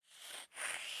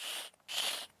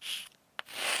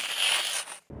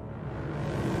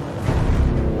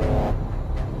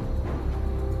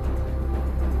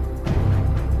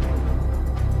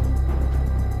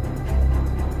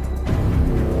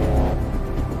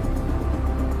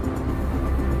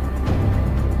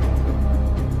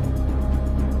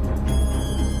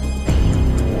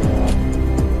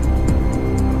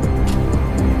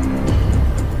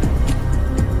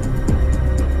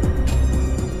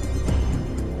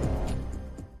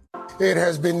It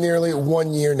has been nearly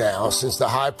 1 year now since the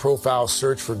high-profile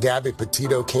search for Gabby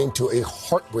Petito came to a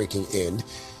heartbreaking end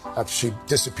after she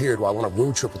disappeared while on a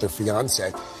road trip with her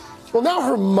fiancé. Well, now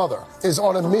her mother is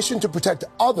on a mission to protect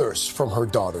others from her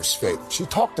daughter's fate. She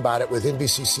talked about it with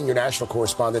NBC senior national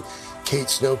correspondent Kate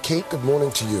Snow. Kate, good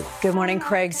morning to you. Good morning,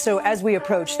 Craig. So as we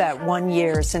approach that 1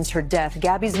 year since her death,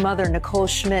 Gabby's mother, Nicole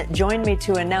Schmidt, joined me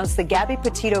to announce the Gabby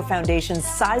Petito Foundation's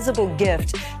sizable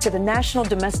gift to the National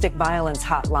Domestic Violence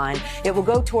Hotline. It will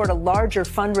go toward a larger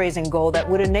fundraising goal that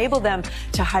would enable them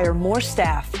to hire more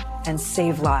staff and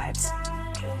save lives.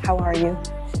 How are you?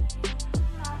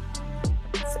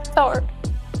 It's hard.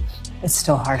 It's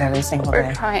still hard every single day.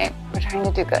 We're trying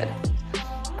to do good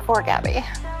for Gabby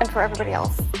and for everybody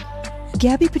else.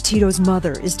 Gabby Petito's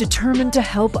mother is determined to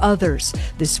help others.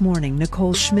 This morning,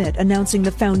 Nicole Schmidt announcing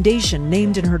the foundation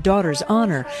named in her daughter's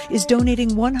honor is donating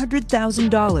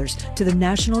 $100,000 to the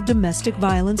National Domestic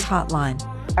Violence Hotline.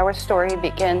 Our story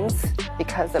begins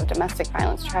because of domestic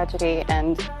violence tragedy,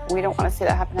 and we don't want to see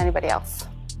that happen to anybody else.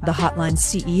 The hotline's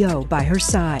CEO by her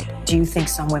side. Do you think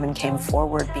some women came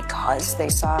forward because they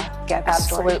saw Gabby's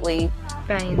story? Absolutely.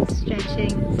 Brian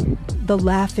stretching. The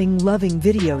laughing, loving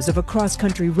videos of a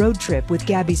cross-country road trip with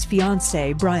Gabby's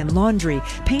fiancé, Brian Laundrie,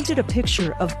 painted a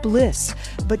picture of bliss.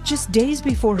 But just days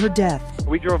before her death,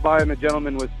 we drove by and the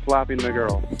gentleman was slapping the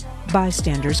girl.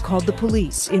 Bystanders called the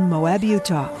police in Moab,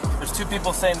 Utah. There's two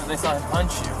people saying that they saw him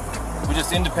punch you. We're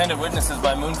just independent witnesses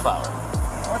by Moonflower.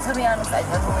 Well, to be honest, I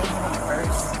didn't believe him at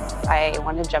first. I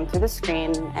want to jump through the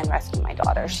screen and rescue my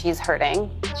daughter. She's hurting.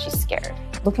 She's scared.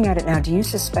 Looking at it now, do you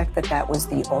suspect that that was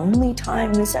the only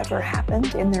time this ever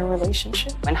happened in their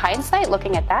relationship? In hindsight,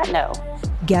 looking at that, no.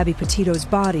 Gabby Petito's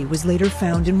body was later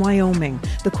found in Wyoming.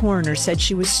 The coroner said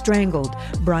she was strangled.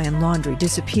 Brian Laundrie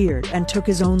disappeared and took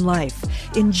his own life.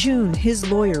 In June,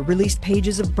 his lawyer released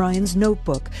pages of Brian's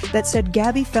notebook that said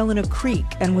Gabby fell in a creek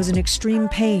and was in extreme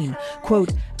pain.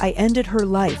 Quote, "I ended her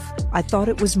life. I thought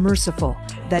it was merciful,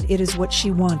 that it is what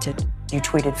she wanted." You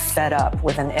tweeted fed up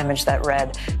with an image that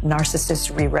read,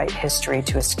 "Narcissists rewrite history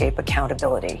to escape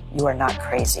accountability. You are not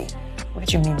crazy." What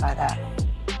did you mean by that?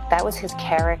 That was his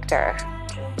character.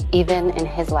 Even in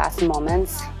his last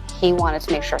moments, he wanted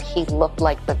to make sure he looked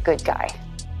like the good guy,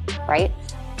 right?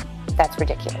 That's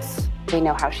ridiculous. We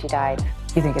know how she died.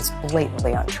 You think it's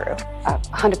blatantly untrue?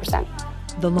 100%.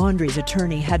 The Laundrie's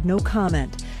attorney had no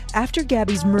comment. After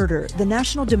Gabby's murder, the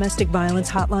National Domestic Violence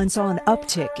Hotline saw an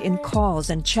uptick in calls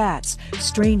and chats.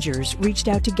 Strangers reached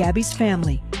out to Gabby's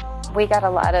family. We got a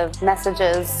lot of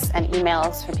messages and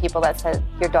emails from people that said,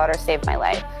 "Your daughter saved my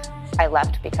life. I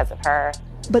left because of her."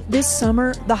 But this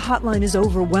summer, the hotline is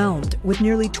overwhelmed with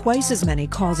nearly twice as many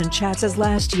calls and chats as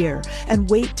last year, and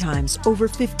wait times over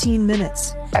 15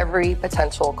 minutes. Every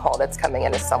potential call that's coming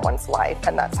in is someone's life,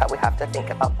 and that's how we have to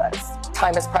think about this.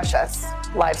 Time is precious.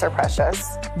 Lives are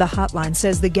precious. The hotline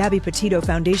says the Gabby Petito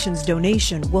Foundation's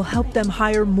donation will help them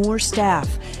hire more staff.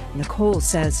 Nicole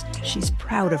says she's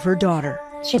proud of her daughter.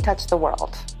 She touched the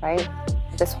world, right?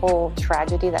 This whole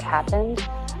tragedy that happened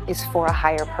is for a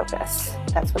higher purpose.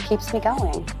 That's what keeps me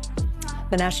going.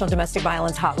 The National Domestic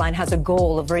Violence Hotline has a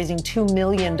goal of raising $2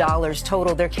 million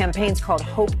total. Their campaign's called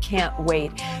Hope Can't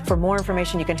Wait. For more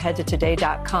information, you can head to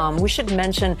today.com. We should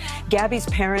mention Gabby's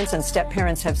parents and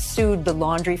step-parents have sued the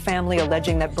Laundrie family,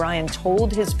 alleging that Brian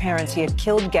told his parents he had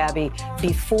killed Gabby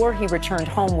before he returned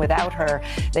home without her.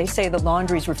 They say the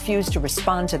Laundries refused to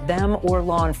respond to them or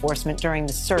law enforcement during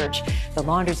the search. The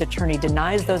Laundries attorney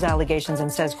denies those allegations and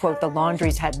says, quote, the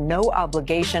Laundries had no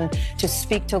obligation to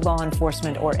speak to law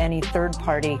enforcement or any third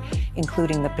party,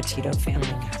 including the Petito family.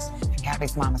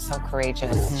 Gabby's mom is so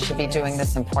courageous. She should be doing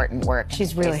this important work.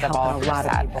 She's really helping a lot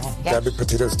of people. Yeah. Gabby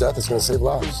Petito's death is going to save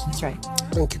lives. That's right.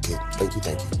 Thank you, Kate. Thank you,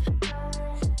 thank you.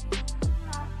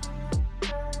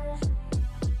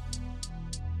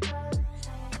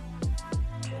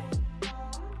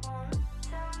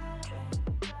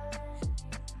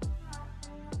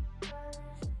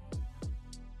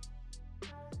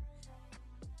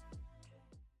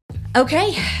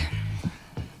 Okay,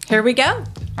 here we go.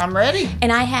 I'm ready.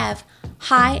 And I have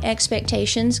high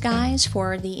expectations, guys,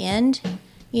 for the end,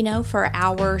 you know, for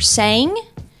our saying.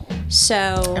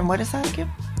 So. And what is that again?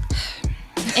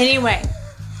 Anyway,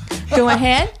 go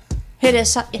ahead.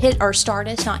 Hit or start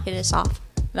us, not hit us off.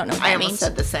 I don't know what that I means. almost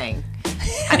said the saying.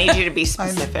 I need you to be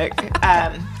specific.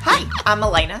 Hi, I'm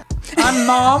Elena. I'm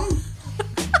Mom.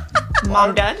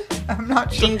 Mom Dud. I'm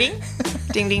not sure. Ding Ding.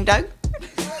 Ding Ding Doug.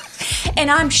 And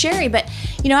I'm Sherry, but,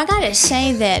 you know, I got to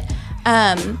say that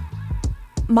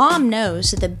Mom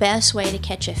knows that the best way to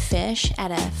catch a fish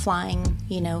at a flying,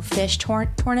 you know, fish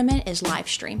tournament is live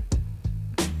stream.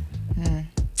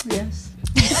 Yes.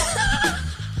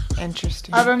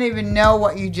 Interesting. I don't even know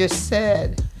what you just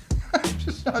said. I'm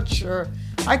just not sure.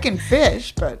 I can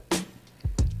fish, but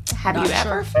Have not you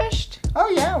ever sure. fished? Oh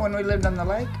yeah, when we lived on the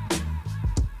lake.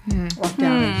 Walked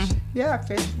down. I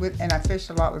fished with, and I fished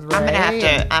a lot with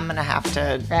Ray. I'm gonna have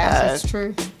to. Yes, that's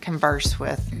true. Converse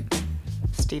with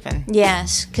Stephen.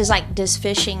 Yes, because like, does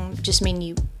fishing just mean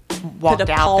you Walked put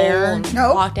a out pole there. and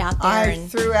Nope. walked out there I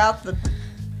and threw out the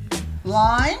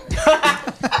line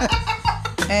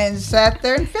and sat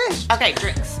there and fished. Okay,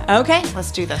 drinks. okay.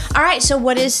 Let's do this. All right. So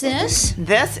what is this?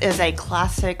 This is a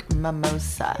classic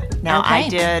mimosa. Now, Okay. I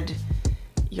did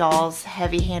y'all's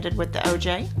heavy-handed with the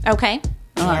OJ, Okay.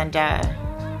 and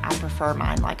I prefer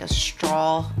mine like a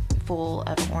straw full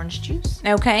of orange juice.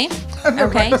 Okay.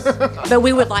 Okay. But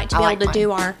we would like to be I able to like do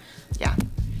mine. our. Yeah,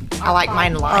 I like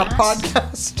mine Our light.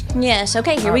 podcast. Yes.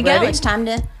 Okay. Here we go. Ready? It's time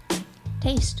to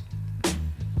taste.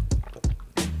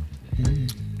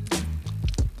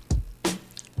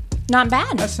 Not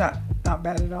bad. That's not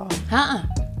bad at all.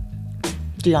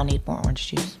 Do y'all need more orange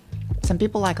juice? Some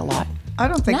people like a lot. I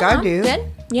don't think No, I do. Good.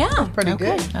 Yeah. Pretty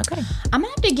good. Okay. I'm gonna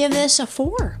have to give this a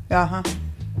 4. Well,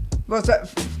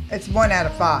 it's 1 out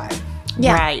of 5.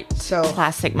 Yeah. Right. So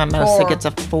Classic mimosa 4. gets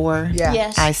a 4. Yeah.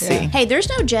 Yes. I see. Hey, there's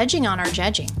no judging on our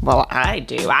judging. Well, I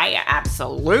do. I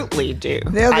absolutely do.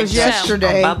 The others I judge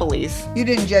yesterday- on bubblies. You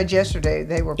didn't judge yesterday.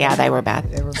 They were Yeah, bad. they were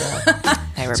bad. They were bad.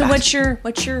 They were So bad.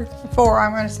 what's your? 4.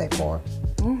 I'm going to say 4.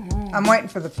 I'm waiting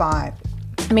for the 5.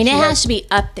 I mean, it has to be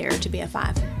up there to be a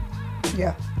 5.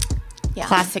 Yeah. Yeah.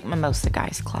 Classic mimosa,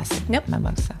 guys. Classic Nope.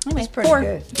 mimosa. Anyway, Pretty 4.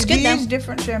 good. It's Did good you though. use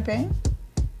different champagne?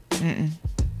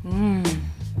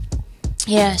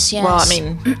 Yes. Yes. Well, I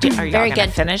mean, are y'all Very going to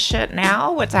good. finish it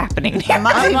now? What's happening here?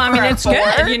 well, I mean, it's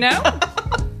good, you know.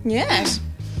 Yes.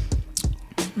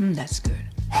 That's good.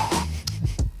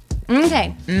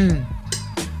 Okay.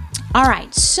 All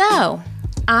right. So,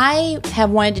 I have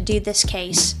wanted to do this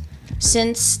case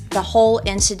since the whole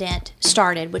incident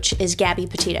started, which is Gabby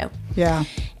Petito. Yeah.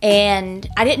 And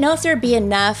I didn't know if there'd be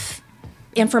enough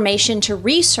information to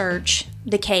research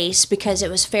the case because it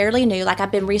was fairly new. Like,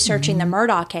 I've been researching the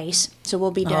Murdaugh case, so we'll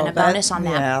be doing a bonus on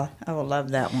that. Yeah, I will love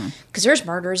that one. Because there's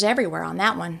murders everywhere on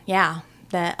that one. Yeah.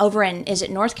 Over in, is it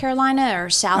North Carolina or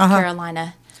South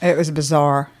Carolina? It was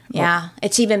bizarre. Yeah.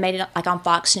 It's even made it like on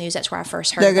Fox News. That's where I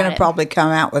first heard They're about going it. to probably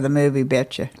come out with a movie,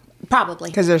 bet you, Probably.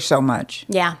 because there's so much.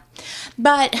 Yeah.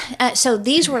 But so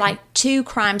these were like 2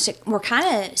 crimes that were kind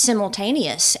of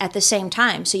simultaneous at the same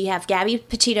time. So you have Gabby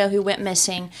Petito, who went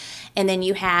missing, and then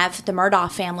you have the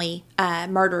Murdaugh family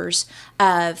murders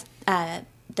of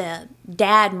the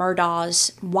dad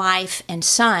Murdaugh's wife and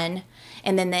son,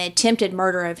 and then the attempted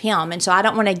murder of him. And so I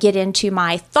don't want to get into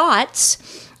my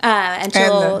thoughts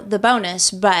until And the bonus,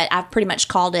 but I've pretty much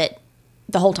called it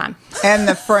the whole time. And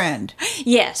the friend.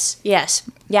 Yes.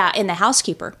 Yeah, and the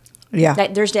housekeeper. Yeah.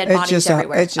 There's dead It's bodies just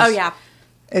everywhere. it's just- Oh, yeah.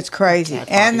 It's crazy. Dead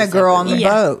And the bodies girl on the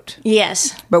everywhere. Yeah. boat.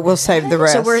 Yes. But we'll save the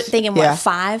rest. So we're thinking, what, Yeah.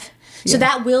 5? So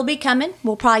that will be coming.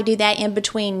 We'll probably do that in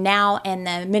between now and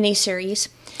the miniseries.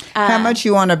 How much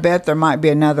you want to bet there might be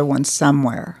another one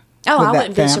somewhere? Oh, with I that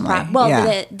wouldn't be family? surprised. Well,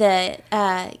 Yeah.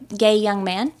 the gay young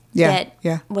man Yeah,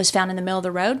 that was found in the middle of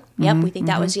the road. Yep, we think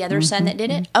that was the other son that did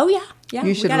it. Oh, yeah. You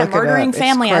We should got a look murdering it up.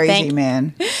 family, It's crazy, I think.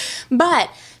 man. But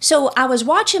so I was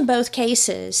watching both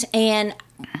cases, and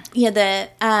the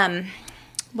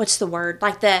what's the word?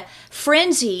 Like the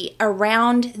frenzy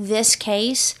around this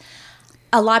case.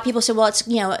 A lot of people say, well, it's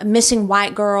a missing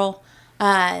white girl.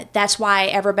 That's why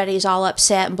everybody's all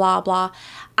upset and blah blah.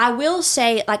 I will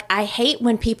say, like, I hate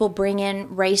when people bring in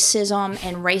racism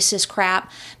and racist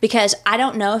crap because I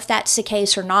don't know if that's the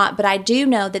case or not, but I do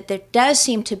know that there does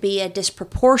seem to be a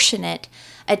disproportionate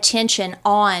attention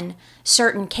on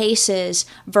certain cases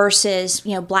versus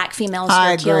black females who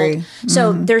I are agree. killed.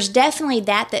 So there's definitely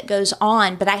that goes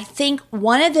on, but I think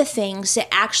one of the things that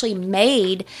actually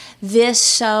made this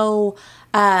so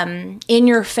in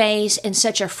your face and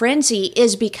such a frenzy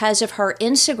is because of her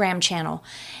Instagram channel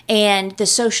and the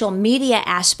social media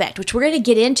aspect, which we're going to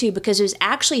get into because it was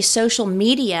actually social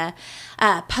media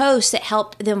posts that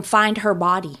helped them find her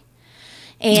body.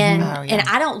 And and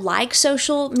I don't like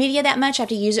social media that much. I have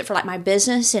to use it for like my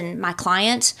business and my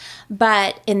clients.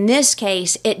 But in this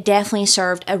case, it definitely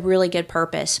served a really good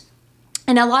purpose.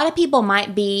 And a lot of people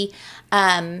might be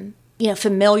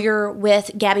familiar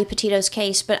with Gabby Petito's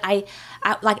case, but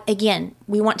again,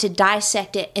 we want to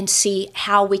dissect it and see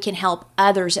how we can help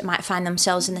others that might find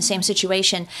themselves in the same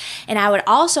situation. And I would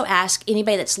also ask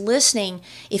anybody that's listening,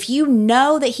 if you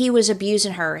know that he was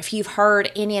abusing her, if you've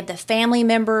heard any of the family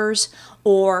members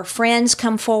or friends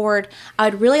come forward, I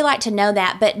would really like to know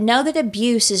that. But know that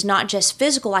abuse is not just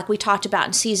physical, like we talked about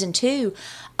in season 2.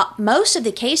 Most of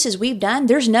the cases we've done,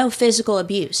 there's no physical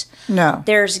abuse. No.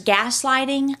 There's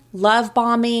gaslighting, love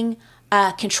bombing,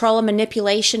 control and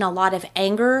manipulation, a lot of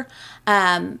anger,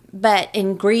 and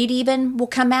greed even will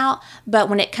come out. But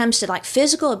when it comes to like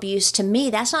physical abuse, to me,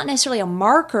 that's not necessarily a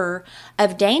marker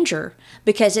of danger,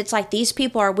 because it's like these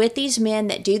people are with these men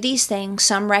that do these things.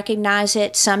 Some recognize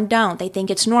it, some don't. They think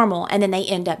it's normal, and then they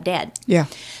end up dead. Yeah.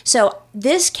 So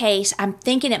this case, I'm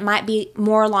thinking it might be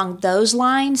more along those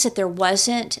lines, that there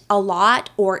wasn't a lot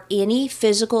or any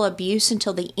physical abuse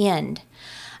until the end.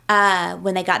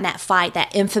 When they got in that fight,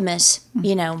 that infamous,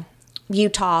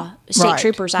 Utah state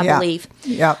troopers, I believe.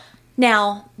 Yep.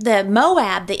 Now,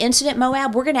 the incident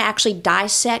Moab, we're going to actually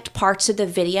dissect parts of the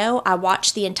video. I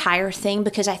watched the entire thing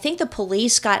because I think the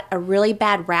police got a really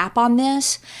bad rap on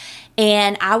this.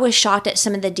 And I was shocked at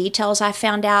some of the details I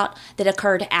found out that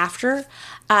occurred after.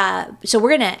 So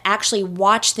we're going to actually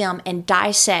watch them and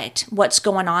dissect what's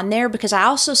going on there, because I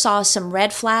also saw some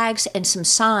red flags and some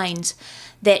signs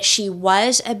that she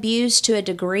was abused to a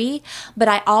degree, but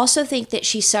I also think that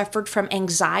she suffered from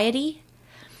anxiety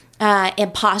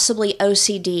and possibly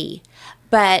OCD.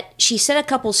 But she said a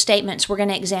couple statements we're going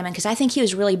to examine, because I think he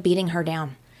was really beating her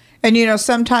down. And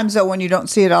sometimes though, when you don't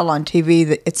see it all on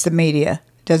TV, it's the media.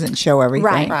 It doesn't show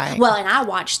everything. Right. Well, and I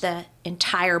watched the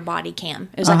entire body cam.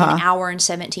 It was like an hour and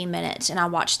 17 minutes, and I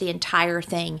watched the entire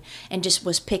thing and just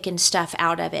was picking stuff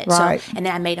out of it. Right. So, and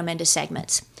then I made them into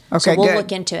segments. Okay, so we'll good.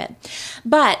 look into it.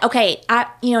 But okay, I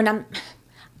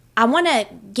want to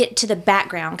get to the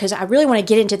background, because I really want to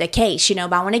get into the case,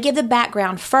 but I want to give the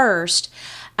background first,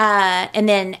 and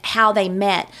then how they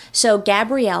met. So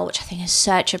Gabrielle, which I think is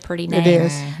such a pretty name. It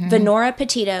is. Venora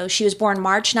Petito, she was born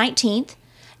March 19th,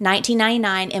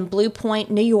 1999 in Blue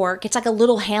Point, New York. It's like a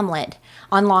little hamlet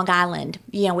on Long Island,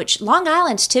 which Long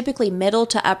Island's typically middle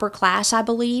to upper class, I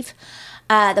believe.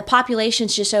 The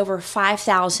population's just over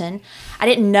 5,000. I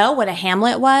didn't know what a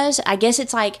hamlet was. I guess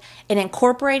it's like an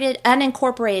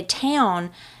unincorporated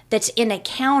town that's in a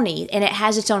county, and it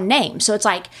has its own name. So it's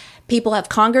like people have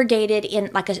congregated in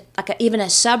even a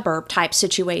suburb type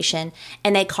situation,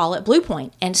 and they call it Blue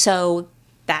Point. And so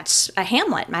that's a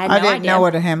hamlet. I had no idea. I didn't know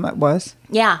what a hamlet was.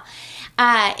 Yeah.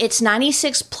 It's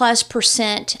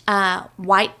 96+%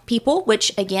 white people,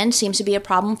 which again seems to be a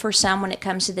problem for some when it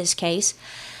comes to this case.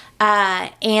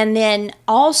 And then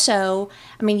also,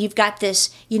 you've got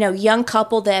this, young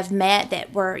couple that have met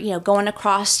that were, going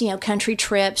across, country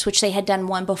trips, which they had done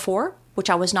one before, which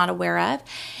I was not aware of.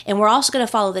 And we're also going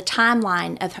to follow the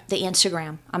timeline of the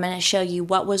Instagram. I'm going to show you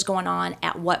what was going on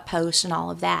at what post and all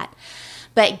of that.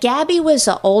 But Gabby was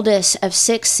the oldest of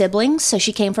 6 siblings, so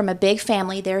she came from a big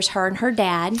family. There's her and her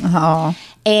dad. Oh.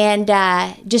 And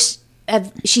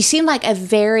she seemed like a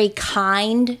very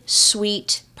kind,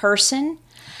 sweet person.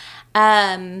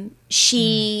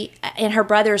 She and her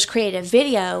brothers created a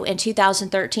video in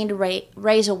 2013 to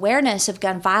raise awareness of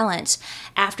gun violence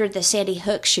after the Sandy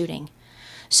Hook shooting.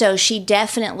 So she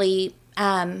definitely,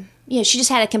 she just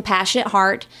had a compassionate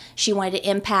heart. She wanted to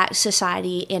impact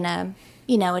society in a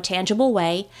tangible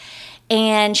way.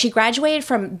 And she graduated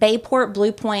from Bayport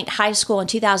Blue Point High School in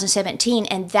 2017,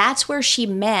 and that's where she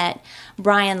met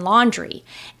Brian Laundrie.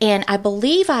 And I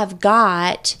believe I've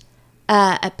got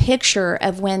a picture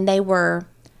of when they were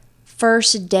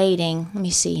first dating. Let me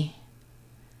see.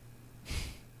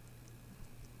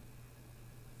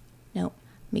 Nope.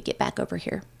 Let me get back over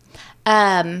here.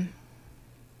 Yeah,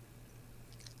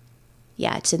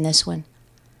 it's in this one.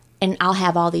 And I'll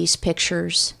have all these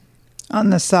pictures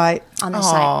on the site. But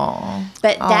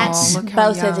that's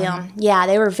both of them. Yeah,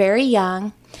 they were very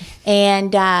young.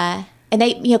 And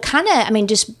they, kind of,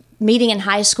 just meeting in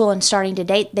high school and starting to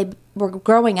date, they were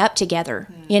growing up together,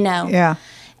 Yeah.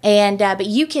 And but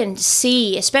you can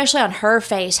see, especially on her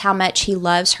face, how much he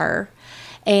loves her.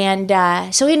 And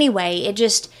so anyway,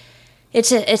 it's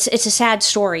a sad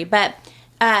story. But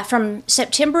from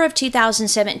September of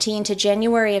 2017 to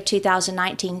January of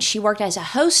 2019, she worked as a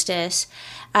hostess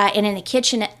and in the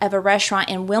kitchen of a restaurant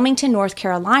in Wilmington, North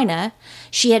Carolina.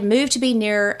 She had moved to be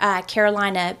near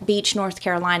Carolina Beach, North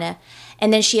Carolina.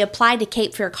 And then she applied to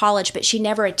Cape Fear College, but she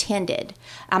never attended.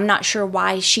 I'm not sure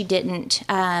why she didn't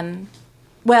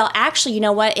Well, actually, you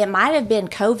know what? It might have been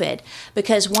COVID,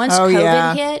 because once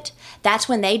COVID hit, that's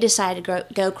when they decided to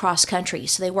go cross country.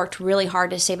 So they worked really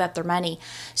hard to save up their money.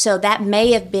 So that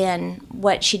may have been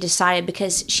what she decided,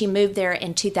 because she moved there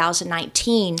in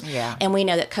 2019. Yeah. And we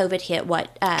know that COVID hit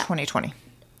 2020,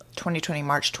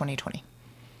 March 2020.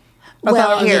 I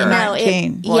thought it was in no,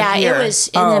 19. it was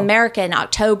in America in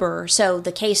October. So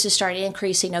the cases started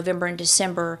increasing November and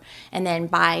December, and then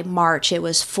by March it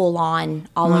was full on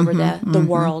all over the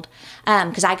world.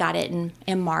 Because I got it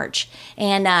in March,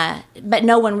 and but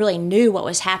no one really knew what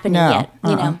was happening yet,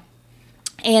 you know.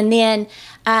 And then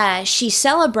she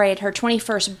celebrated her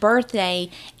 21st birthday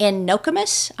in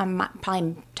Nokomis. I'm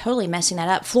probably totally messing that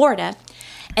up, Florida.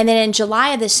 And then in July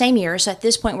of the same year, so at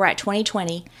this point we're at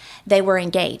 2020, they were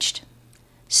engaged.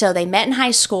 So they met in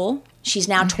high school. She's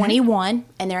now 21,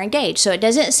 and they're engaged. So it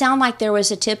doesn't sound like there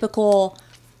was a typical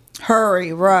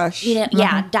hurry, rush. You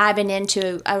know, diving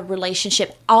into a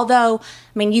relationship. Although,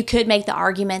 I mean, you could make the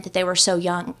argument that they were so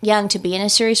young to be in a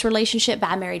serious relationship. But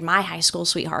I married my high school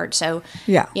sweetheart, so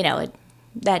you know,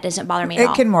 that doesn't bother me at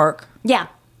all. It can work. Yeah,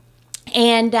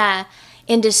 and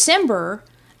in December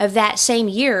of that same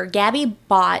year, Gabby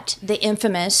bought the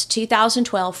infamous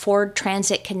 2012 Ford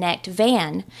Transit Connect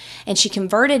van, and she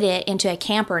converted it into a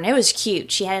camper, and it was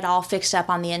cute. She had it all fixed up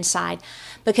on the inside,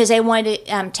 because they wanted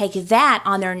to take that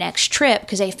on their next trip,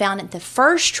 because they found at the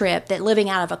first trip that living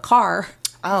out of a car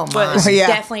was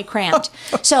definitely cramped.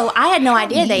 So I had no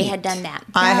idea they had done that.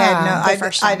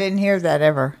 I didn't hear that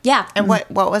ever. Yeah. And what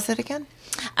was it again?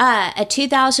 A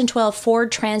 2012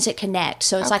 Ford Transit Connect.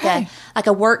 So it's like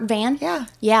a work van. Yeah.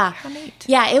 Yeah. How neat.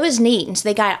 Yeah, it was neat. And so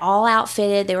they got it all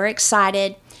outfitted. They were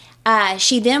excited.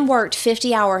 She then worked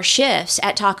 50-hour shifts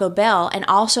at Taco Bell, and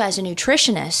also as a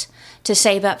nutritionist, to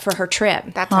save up for her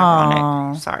trip. That's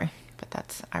ironic. Sorry, but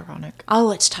that's ironic. Oh,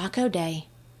 it's Taco Day.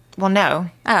 Well, no.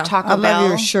 Oh. Taco love Bell,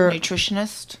 your shirt.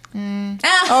 nutritionist.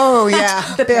 Oh,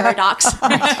 yeah. The paradox.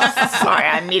 Sorry,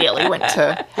 I immediately went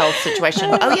to health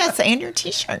situation. Oh, yes, and your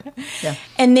T-shirt. Yeah.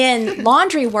 And then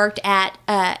Laundry worked at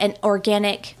an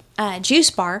organic juice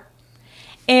bar.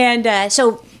 And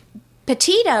so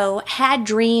Petito had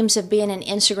dreams of being an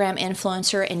Instagram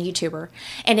influencer and YouTuber.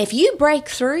 And if you break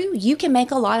through, you can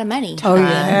make a lot of money. Oh,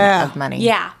 yeah. Of money.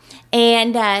 Yeah.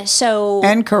 And so...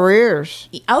 And careers.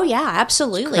 Oh, yeah,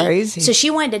 absolutely. It's crazy. So she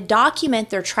wanted to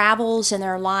document their travels and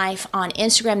their life on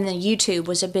Instagram, and then YouTube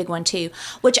was a big one, too.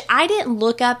 Which I didn't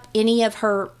look up any of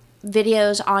her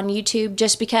videos on YouTube,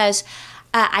 just because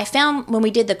I found when we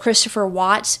did the Christopher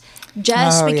Watts,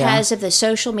 because of the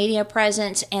social media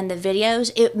presence and the videos,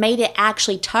 it made it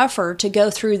actually tougher to go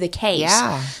through the case.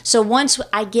 Yeah. So once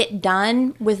I get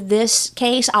done with this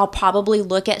case, I'll probably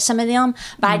look at some of them,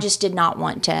 but I just did not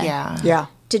want to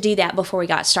to do that before we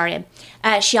got started.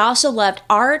 She also loved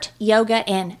art, yoga,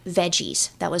 and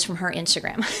veggies. That was from her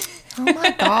Instagram. Oh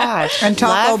my gosh. And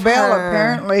Taco Bell,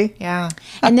 apparently. Yeah.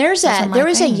 And there was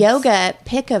a yoga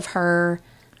pic of her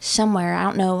somewhere. I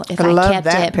don't know if I love kept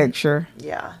that it. picture.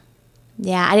 Yeah.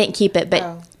 Yeah, I didn't keep it,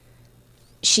 but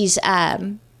she's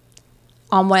on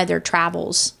one of their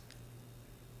travels.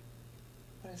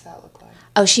 What does that look like?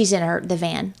 Oh, she's in the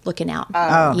van looking out.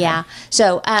 Oh, okay. Yeah.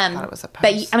 So, I thought it was a post.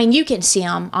 but I mean, you can see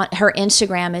them. Her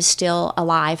Instagram is still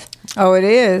alive. Oh, it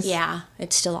is? Yeah,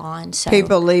 it's still on. So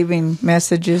People leaving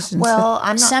messages and Well, stuff.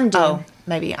 I'm not. Some do. Oh,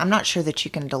 maybe. I'm not sure that you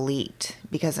can delete,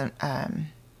 because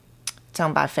it's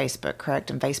owned by Facebook, correct?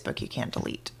 And Facebook you can't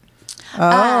delete.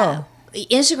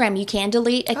 Instagram, you can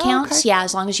delete accounts. okay. Yeah,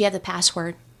 as long as you have the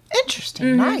password.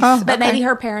 Interesting. Nice. But Okay. maybe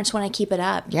her parents want to keep it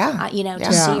up. Yeah. To Yeah.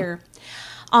 see her.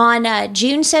 On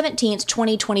June 17th,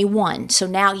 2021, so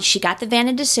now she got the van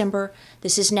in December.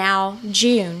 This is now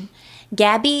June.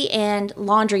 Gabby and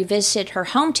Laundry visited her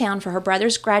hometown for her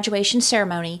brother's graduation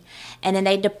ceremony, and then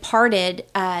they departed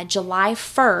July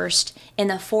 1st in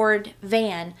the Ford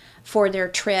van for their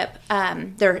trip,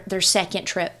 their second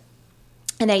trip.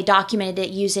 And they documented it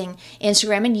using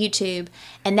Instagram and YouTube.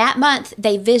 And that month,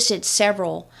 they visited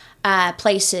several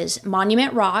places: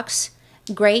 Monument Rocks,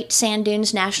 Great Sand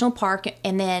Dunes National Park,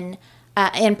 and then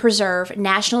and Preserve,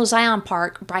 National Zion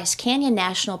Park, Bryce Canyon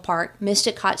National Park,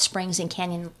 Mystic Hot Springs, and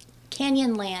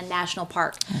Canyonland National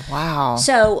Park. Wow.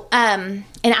 So,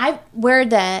 where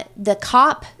the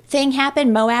cop thing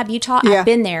happened, Moab, Utah, I've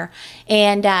been there.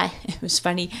 And it was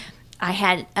funny. I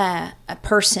had a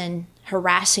person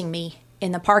harassing me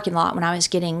in the parking lot when I was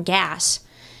getting gas.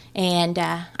 And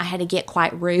I had to get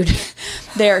quite rude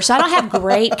there. So I don't have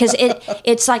great, because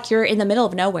it's like you're in the middle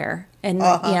of nowhere and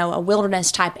a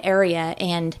wilderness type area.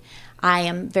 And I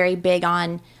am very big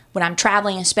on, when I'm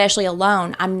traveling, especially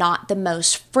alone, I'm not the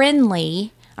most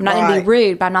friendly. I'm not going to be Right.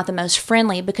 rude, but I'm not the most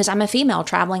friendly because I'm a female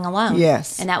traveling alone.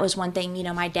 Yes. And that was one thing,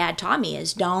 my dad taught me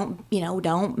is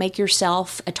don't make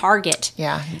yourself a target.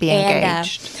 Yeah, be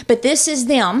engaged. But this is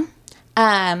them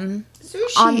on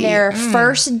their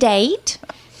first date.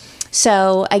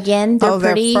 So again, they're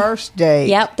pretty. Their first date.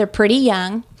 Yep, they're pretty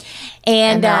young.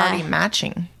 And they're already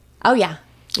matching. Oh, yeah.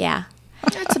 Yeah.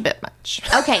 It's a bit much.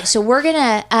 Okay, so we're going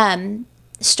to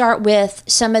start with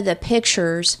some of the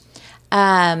pictures.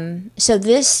 So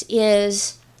this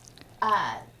is,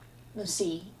 let's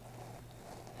see,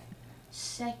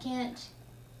 second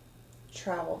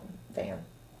Travel van.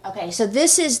 Okay, so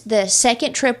this is the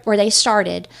second trip where they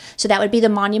started. So that would be the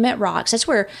Monument Rocks. That's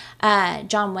where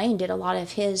John Wayne did a lot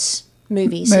of his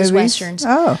movies, his westerns.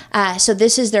 Oh. So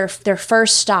this is their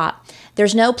first stop.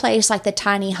 There's no place like the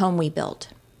tiny home we built.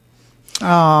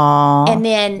 Aww. And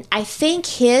then I think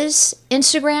his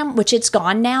Instagram, which it's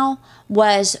gone now,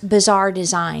 was Bizarre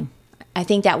Design. I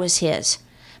think that was his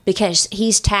because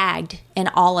he's tagged in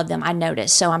all of them, I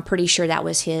noticed. So I'm pretty sure that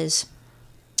was his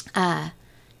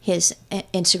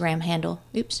Instagram handle.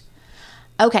 Oops.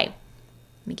 Okay.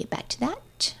 Let me get back to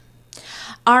that.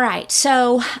 All right.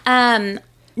 So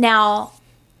now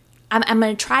I'm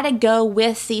going to try to go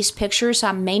with these pictures. So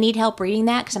I may need help reading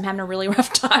that because I'm having a really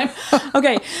rough time.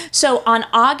 Okay. So on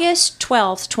August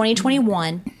 12th,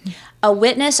 2021, a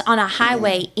witness on a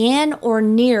highway in or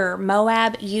near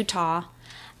Moab, Utah,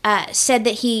 said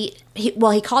that he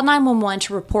called 911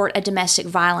 to report a domestic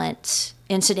violence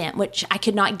incident, which I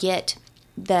could not get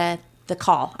the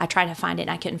call. I tried to find it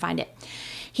and I couldn't find it.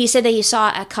 He said that he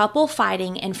saw a couple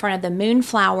fighting in front of the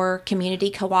Moonflower Community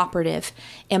Cooperative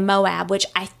in Moab, which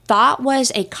I thought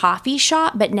was a coffee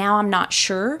shop, but now I'm not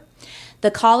sure. The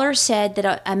caller said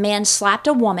that a man slapped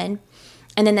a woman,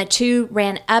 and then the two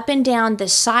ran up and down the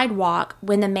sidewalk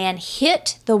when the man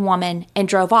hit the woman and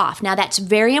drove off. Now, that's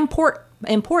very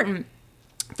important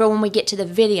for when we get to the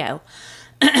video.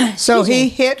 So he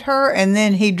hit her and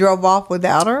then he drove off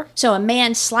without her? So a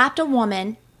man slapped a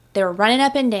woman. They were running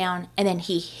up and down, and then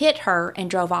he hit her and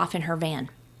drove off in her van.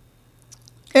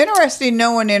 Interesting,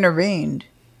 no one intervened.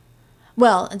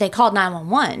 Well, they called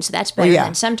 911, so that's better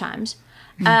than sometimes.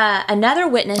 Another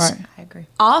witness I agree.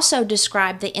 also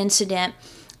described the incident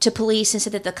to police and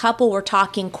said that the couple were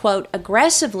talking, quote,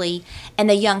 aggressively, and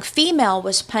the young female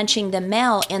was punching the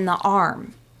male in the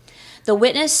arm. The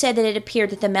witness said that it appeared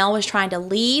that the male was trying to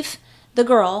leave the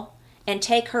girl and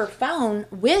take her phone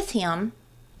with him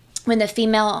when the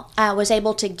female was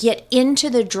able to get into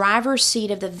the driver's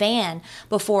seat of the van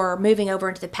before moving over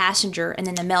into the passenger, and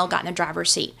then the male got in the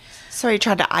driver's seat. So he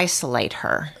tried to isolate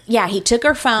her. Yeah, he took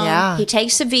her phone. Yeah. He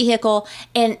takes the vehicle,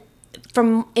 and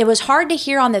it was hard to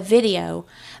hear on the video,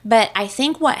 but I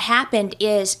think what happened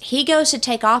is he goes to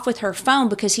take off with her phone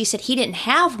because he said he didn't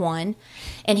have one,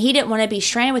 and he didn't want to be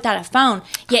stranded without a phone,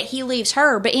 yet he leaves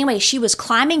her. But anyway, she was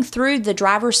climbing through the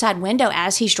driver's side window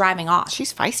as he's driving off.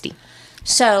 She's feisty.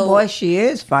 So, Boy, she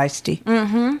is feisty.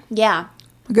 yeah.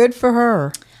 Good for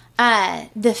her.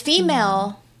 The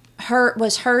female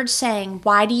was heard saying,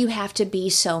 "Why do you have to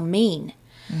be so mean?"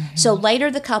 So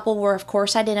later, the couple were, of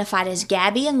course, identified as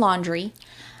Gabby and Laundrie.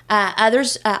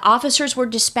 Officers were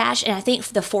dispatched, and I think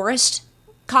the forest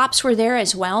cops were there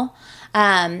as well.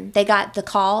 They got the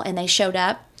call and they showed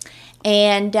up,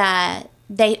 and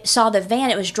they saw the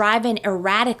van. It was driving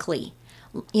erratically,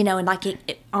 and like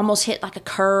it almost hit like a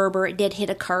curb, or it did hit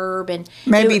a curb, and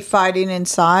Maybe fighting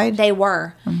inside. they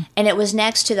were, and it was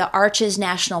next to the Arches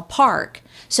National Park.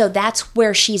 So that's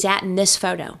where she's at in this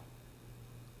photo.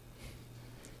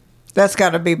 That's got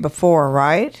to be before,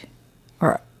 right?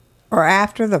 Or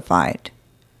after the fight.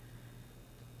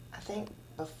 I think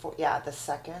before, the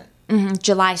second.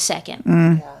 July 2nd.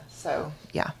 Yeah, so,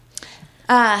 yeah.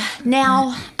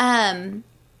 Now,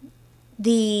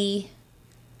 they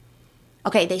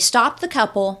stopped the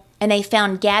couple and they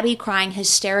found Gabby crying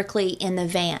hysterically in the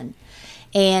van,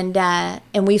 and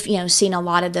we've seen a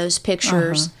lot of those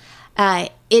pictures.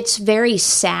 It's very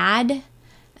sad.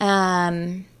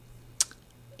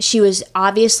 She was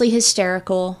obviously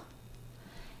hysterical,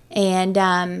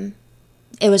 and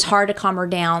it was hard to calm her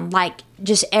down. Like,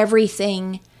 just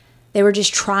everything. They were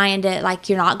just trying to, like,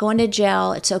 you're not going to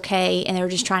jail, it's okay, and they were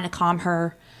just trying to calm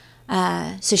her.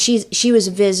 So she was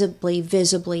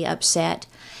visibly upset,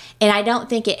 and I don't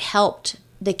think it helped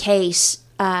the case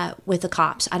with the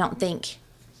cops. I don't think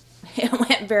it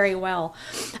went very well.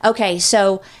 Okay,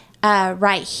 so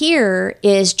right here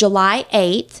is July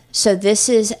 8th. So this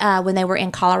is when they were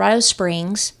in Colorado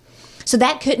Springs. So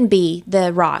that couldn't be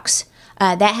the rocks.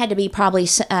 That had to be probably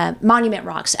Monument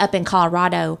Rocks up in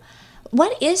Colorado.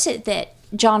 What is it that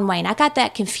John Wayne? I got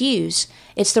that confused.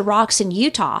 It's the rocks in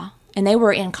Utah. And they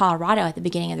were in Colorado at the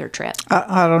beginning of their trip.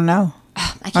 I don't know.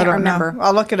 I can't remember.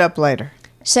 I'll look it up later.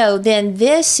 So then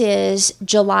this is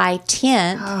July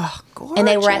 10th. Oh, gorgeous. And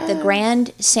they were at the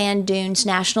Grand Sand Dunes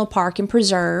National Park and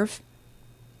Preserve.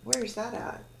 Where's that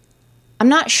at? I'm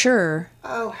not sure.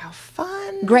 Oh, how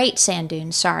fun. Great Sand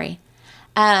Dunes, sorry.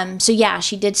 So yeah,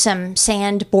 she did some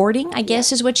sand boarding, I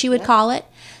guess is what you would call it.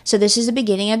 So this is the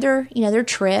beginning of their, their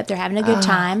trip. They're having a good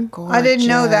time. Gorgeous. I didn't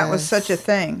know that was such a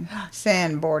thing.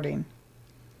 Sandboarding.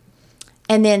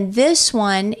 And then this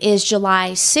one is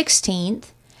July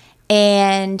 16th,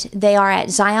 and they are at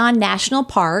Zion National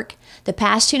Park. The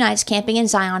past 2 nights camping in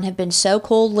Zion have been so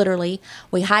cold, literally.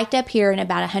 We hiked up here in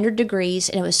about 100 degrees,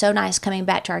 and it was so nice coming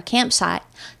back to our campsite,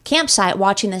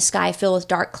 watching the sky fill with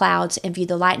dark clouds and view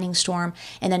the lightning storm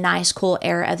and the nice, cool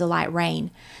air of the light rain.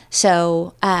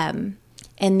 So, and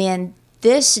then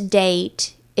this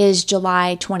date is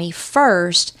July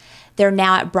 21st. They're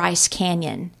now at Bryce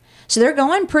Canyon. So they're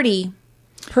going pretty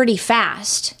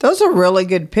fast. Those are really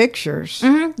good pictures.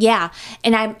 Mm-hmm, yeah.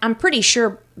 And I'm pretty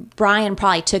sure Brian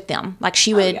probably took them. Like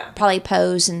she would probably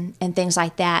pose and things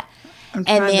like that. I'm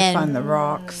trying to find the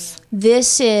rocks.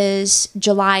 This is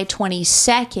July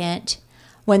 22nd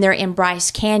when they're in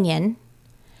Bryce Canyon.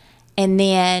 And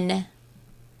then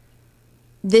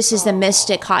this is the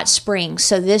Mystic Hot Springs.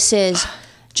 So this is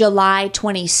July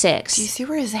 26th. Do you see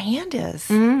where his hand is?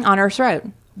 Mm-hmm, on her throat.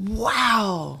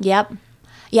 Wow. Yep.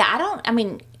 Yeah,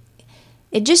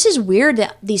 it just is weird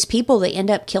that these people that end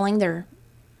up killing their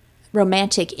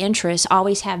romantic interests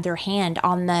always have their hand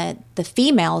on the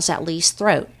female's, at least,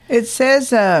 throat. It says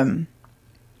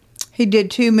he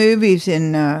did 2 movies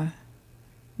in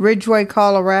Ridgeway,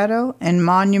 Colorado, and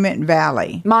Monument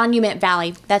Valley. Monument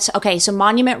Valley. That's okay. So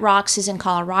Monument Rocks is in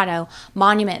Colorado.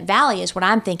 Monument Valley is what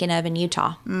I'm thinking of in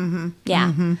Utah. Mm-hmm.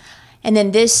 Yeah. Mm-hmm. And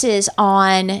then this is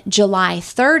on July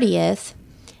 30th,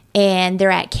 and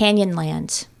they're at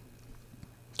Canyonlands.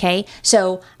 Okay,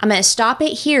 so I'm going to stop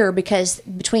it here because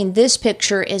between this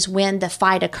picture is when the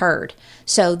fight occurred.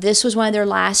 So this was one of their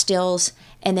last deals,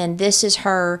 and then this is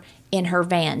her in her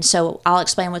van. So I'll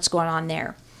explain what's going on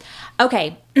there.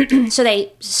 Okay, so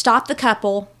they stopped the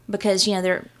couple because,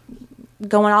 they're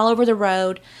going all over the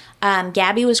road.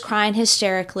 Gabby was crying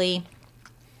hysterically.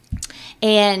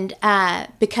 And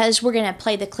because we're going to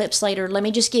play the clips later, let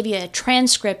me just give you a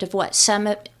transcript of what some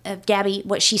of Gabby,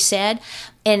 what she said.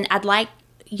 And I'd like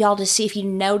y'all to see if you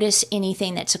notice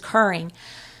anything that's occurring.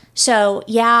 So,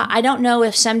 yeah, I don't know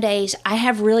if some days I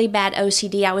have really bad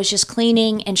OCD. I was just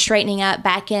cleaning and straightening up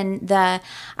back I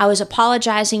was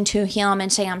apologizing to him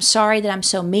and saying, I'm sorry that I'm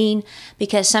so mean,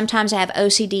 because sometimes I have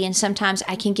OCD and sometimes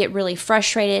I can get really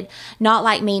frustrated, not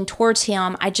like mean towards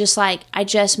him. My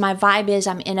vibe is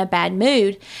I'm in a bad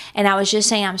mood. And I was just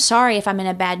saying, I'm sorry if I'm in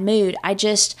a bad mood.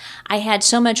 I had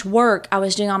so much work I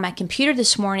was doing on my computer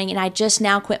this morning, and I just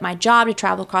now quit my job to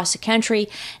travel across the country,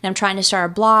 and I'm trying to start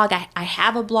a blog. I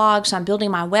have a blog. So I'm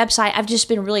building my website. I've just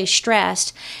been really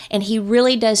stressed, and he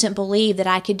really doesn't believe that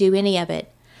I could do any of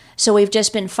it. So we've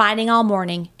just been fighting all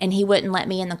morning, and he wouldn't let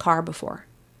me in the car before.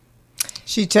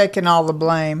 She's taking all the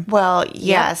blame. Well,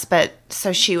 yes, but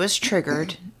so she was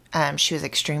triggered. She was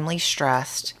extremely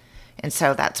stressed, and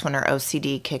so that's when her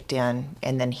OCD kicked in,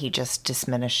 and then he just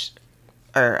dismissed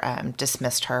her and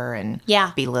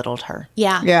belittled her.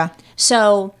 Yeah. Yeah.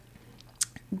 So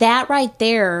that right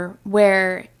there,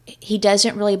 where he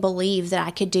doesn't really believe that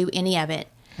I could do any of it.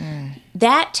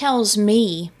 That tells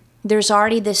me there's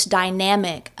already this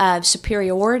dynamic of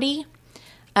superiority,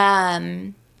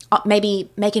 maybe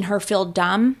making her feel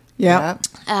dumb,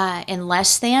 and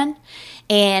less than.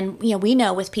 And, we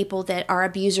know with people that are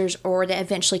abusers or that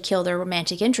eventually kill their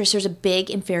romantic interest, there's a big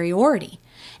inferiority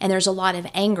and there's a lot of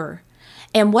anger.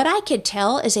 And what I could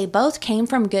tell is they both came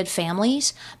from good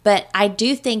families, but I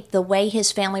do think the way his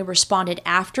family responded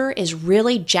after is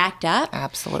really jacked up.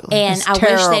 Absolutely. And it's I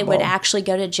terrible. wish they would actually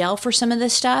go to jail for some of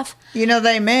this stuff.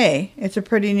 They may. It's a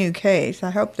pretty new case. I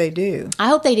hope they do. I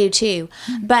hope they do too.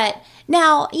 But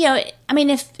now,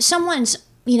 if someone's,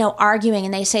 arguing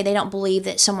and they say they don't believe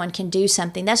that someone can do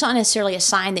something, that's not necessarily a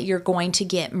sign that you're going to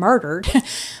get murdered.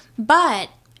 But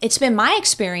it's been my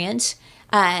experience,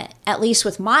 at least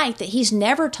with Mike, that he's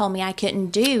never told me I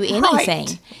couldn't do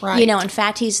anything. Right. In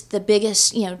fact, he's the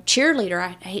biggest, cheerleader.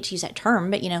 I hate to use that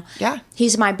term, but,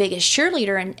 he's my biggest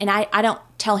cheerleader. And I don't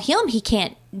tell him he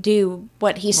can't do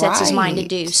what he sets his mind to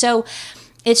do. So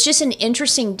it's just an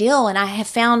interesting deal. And I have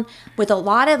found with a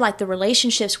lot of the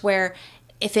relationships where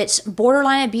if it's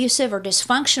borderline abusive or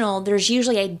dysfunctional, there's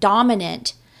usually a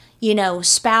dominant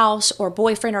spouse or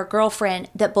boyfriend or girlfriend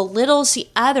that belittles the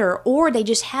other, or they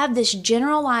just have this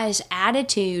generalized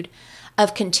attitude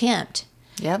of contempt.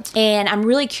 Yep. And I'm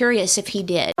really curious if he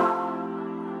did.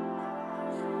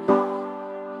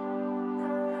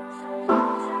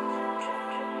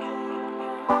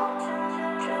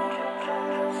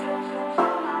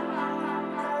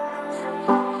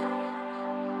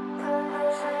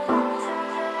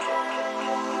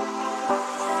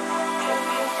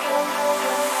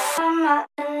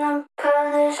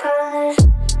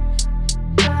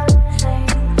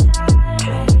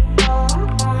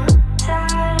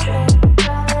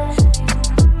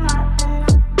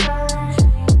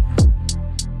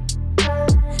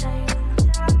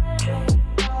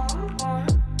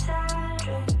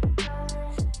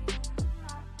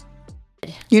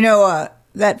 You know,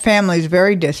 that family is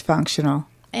very dysfunctional.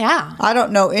 Yeah. I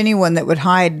don't know anyone that would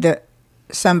hide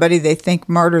somebody they think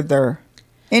murdered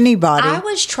anybody. I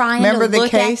was trying Remember to the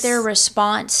look case? at their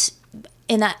response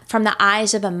from the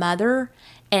eyes of a mother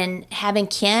and having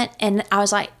Kent, and I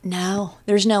was like, no,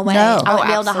 there's no way No. I would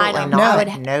be able to hide absolutely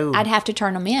them. not. No. I'd have to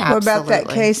turn them in. What about that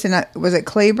Absolutely. case? Was it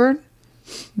Cleburne?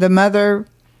 The mother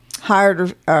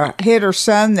hit her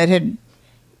son that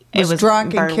was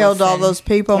drunk and killed all those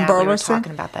people in We were Burleson.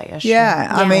 talking about that yesterday. Yeah,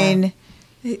 I Yeah. mean,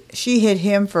 she hit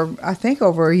him for I think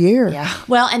over a year. Yeah.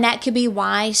 Well, and that could be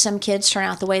why some kids turn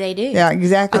out the way they do. Yeah,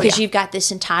 exactly. Because you've got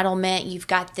this entitlement, you've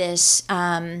got this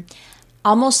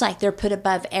almost like they're put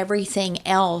above everything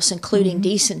else, including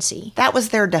decency. That was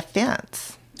their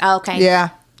defense. Okay. Yeah.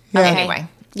 Yeah. Anyway.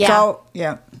 Yeah. So,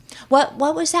 yeah. What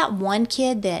was that one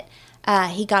kid that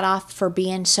he got off for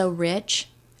being so rich?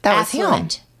 That was him.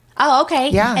 Affluent. Oh, okay.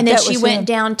 Yeah. And then That she was went him.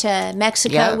 down to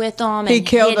Mexico Yeah. with them and He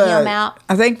killed hid him out.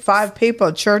 I think 5 people,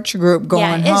 a church group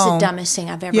going Yeah, it's home. the dumbest thing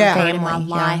I've ever Yeah. heard in my Family,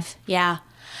 yeah. life. Yeah.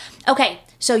 Okay,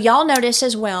 so y'all notice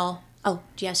as well. Oh,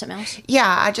 do you have something else?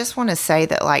 Yeah, I just want to say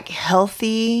that like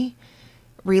healthy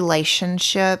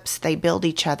relationships, they build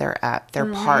each other up. They're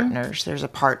partners. There's a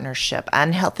partnership.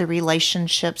 Unhealthy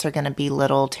relationships are going to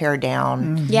belittle, tear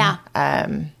down. Yeah.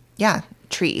 Yeah,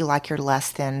 treat you like you're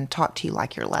less than, talk to you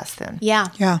like you're less than. Yeah.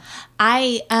 Yeah.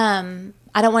 I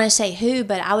don't want to say who,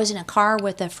 but I was in a car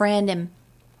with a friend and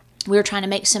we were trying to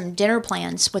make some dinner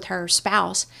plans with her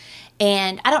spouse.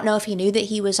 And I don't know if he knew that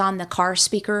he was on the car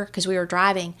speaker because we were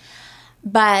driving,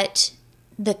 but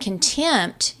the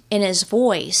contempt in his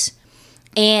voice,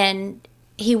 and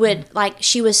he would, like,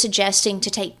 she was suggesting to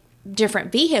take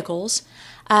different vehicles.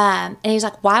 And he's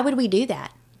like, why would we do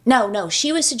that? No,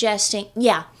 she was suggesting,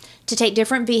 to take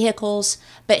different vehicles,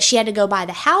 but she had to go by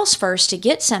the house first to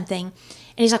get something.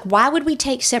 And he's like, why would we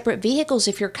take separate vehicles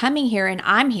if you're coming here and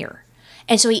I'm here?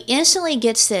 And so he instantly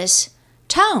gets this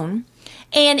tone,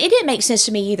 and it didn't make sense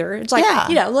to me either. It's like,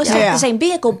 let's take the same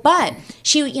vehicle, but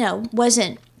she,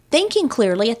 wasn't thinking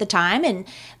clearly at the time. And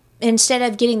instead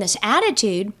of getting this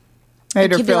attitude,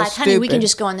 Made her he'd be feel like, honey, we can stupid.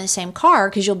 just go in the same car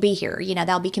because you'll be here.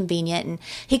 That'll be convenient. And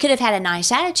he could have had a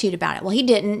nice attitude about it. Well, he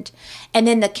didn't. And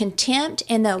then the contempt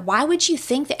and the, why would you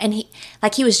think that? And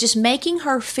he was just making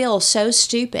her feel so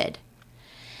stupid.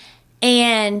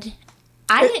 And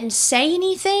I didn't say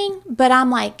anything, but I'm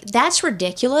like, that's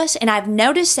ridiculous. And I've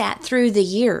noticed that through the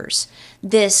years,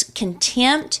 this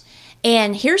contempt.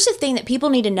 And here's the thing that people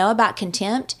need to know about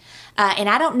contempt. And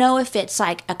I don't know if it's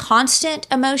like a constant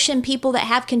emotion people that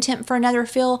have contempt for another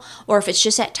feel, or if it's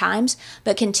just at times,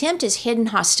 but contempt is hidden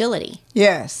hostility.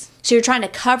 Yes. So you're trying to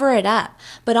cover it up.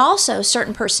 But also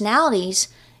certain personalities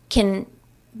can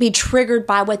be triggered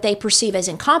by what they perceive as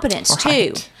incompetence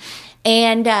too.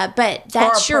 And but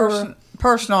that's your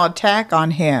personal attack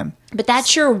on him. But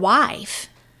that's your wife.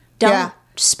 Don't Yeah.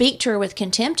 speak to her with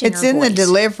contempt in It's your in voice. the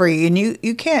delivery, and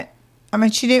you can't. I mean,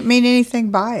 she didn't mean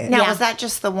anything by it. Now, Yeah. was that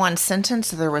just the one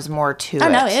sentence, or there was more to it? Oh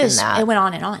no, than it that? went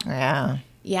on and on. Yeah.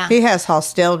 Yeah. He has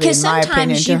hostility, Because in my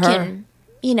opinion, sometimes to you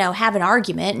her. can, have an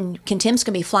argument and contempt's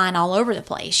going to be flying all over the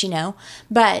place,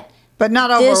 But But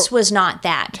not over this was not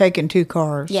that. taking 2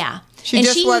 cars. Yeah. She And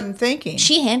just wasn't thinking.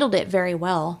 She handled it very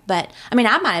well. But, I mean,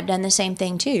 I might have done the same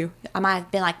thing, too. I might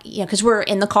have been like, because we're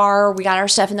in the car, we got our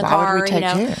stuff in the Why car, would we take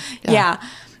care? Yeah.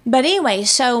 But anyway,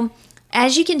 so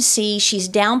as you can see, she's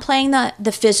downplaying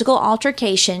the physical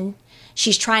altercation.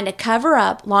 She's trying to cover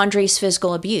up Laundrie's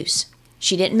physical abuse.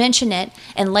 She didn't mention it,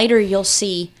 and later you'll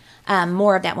see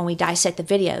more of that when we dissect the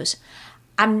videos.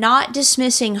 I'm not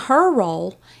dismissing her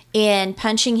role in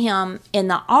punching him in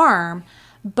the arm,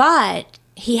 but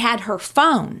he had her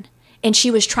phone, and she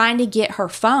was trying to get her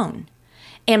phone.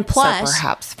 And plus, So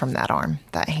perhaps from that arm,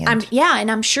 that hand.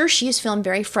 and I'm sure she is feeling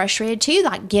very frustrated too.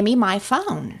 Like, give me my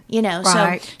phone,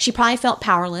 Right. So she probably felt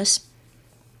powerless.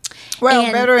 Well,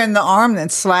 and- better in the arm than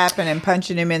slapping and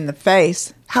punching him in the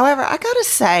face. However, I gotta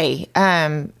say,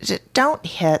 don't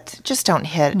hit. Just don't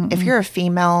hit. If you're a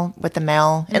female with a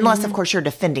male, unless of course you're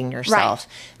defending yourself,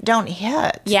 don't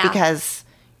hit. Yeah. Because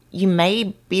you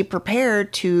may be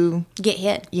prepared to Get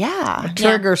hit. Yeah.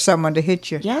 Trigger someone to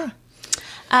hit you. Yeah.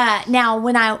 Now,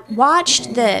 when I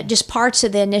watched just parts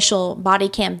of the initial body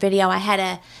cam video, I had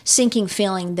a sinking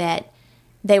feeling that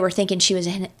they were thinking she was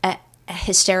a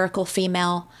hysterical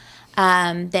female,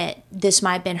 that this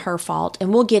might have been her fault.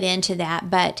 And we'll get into that.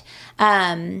 But,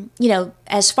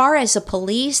 as far as the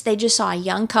police, they just saw a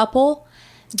young couple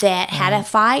that had a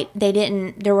fight.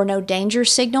 There were no danger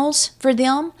signals for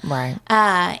them. Right.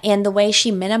 And the way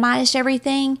she minimized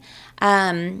everything,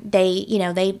 they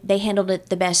handled it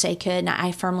the best they could, and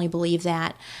I firmly believe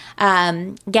that.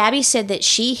 Gabby said that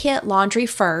she hit Laundrie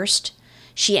first.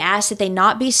 She asked that they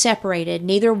not be separated.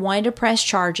 Neither wanted to press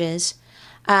charges.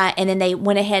 And then they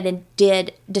went ahead and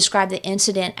did describe the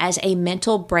incident as a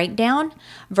mental breakdown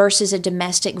versus a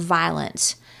domestic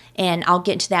violence. And I'll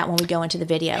get into that when we go into the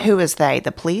video. Who is they?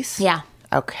 The police? Yeah.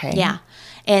 Okay. Yeah.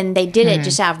 And they did it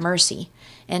just out of mercy.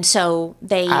 And so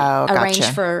they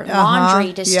arranged for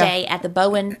Laundrie to stay at the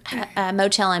Bowen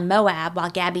Motel in Moab while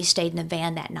Gabby stayed in the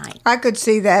van that night. I could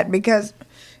see that because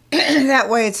that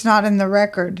way it's not in the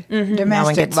record. Domestic No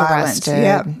one gets violence.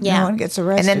 arrested. Yeah. No one gets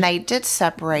arrested. And then they did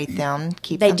separate them,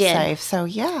 keep They them did. safe. So,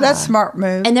 yeah. That's a smart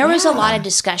move. And there was a lot of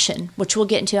discussion, which we'll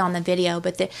get into on the video,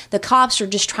 but the cops are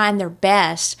just trying their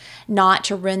best not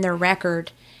to ruin their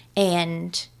record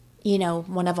and,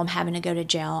 one of them having to go to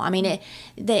jail. I mean,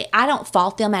 I don't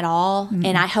fault them at all,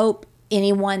 and I hope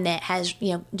anyone that has,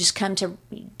 just come to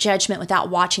judgment without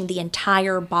watching the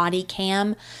entire body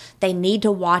cam, they need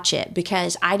to watch it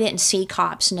because I didn't see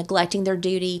cops neglecting their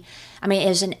duty. I mean, it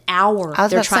was an hour.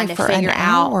 They're trying to figure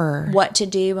out what to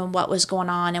do and what was going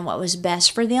on and what was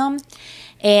best for them.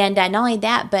 And not only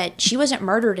that, but she wasn't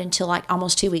murdered until like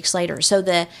almost 2 weeks later. So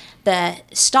the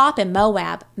stop in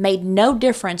Moab made no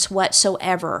difference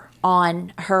whatsoever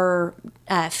on her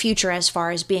future as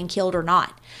far as being killed or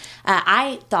not.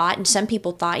 I thought, and some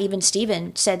people thought, even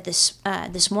Stephen said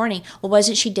this morning, well,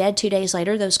 wasn't she dead 2 days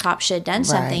later? Those cops should have done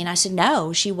something. Right. And I said,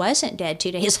 no, she wasn't dead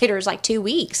 2 days later. It was like 2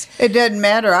 weeks. It doesn't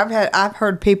matter. I've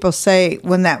heard people say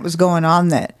when that was going on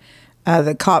that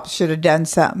the cops should have done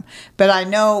something. But I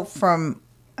know from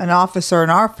an officer in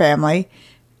our family,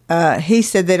 he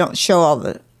said they don't show all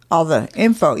the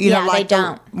info. They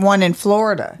don't. The one in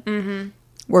Florida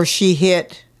where she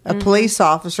hit a police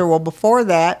officer. Well, before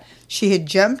that, she had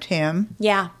jumped him.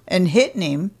 Yeah. And hit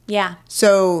him. Yeah.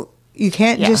 So you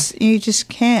just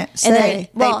can't say.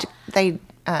 They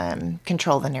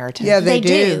control the narrative. Yeah, they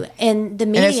do. And the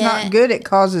media. And it's not good. It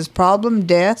causes problem,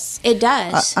 deaths. It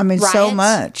does. I mean, so Riots.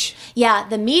 much. Yeah,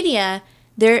 the media,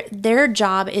 their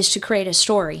job is to create a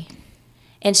story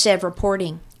instead of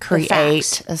reporting the Create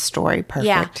facts. a story. Perfect.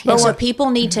 Yeah. And so people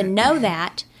need to know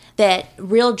that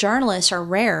real journalists are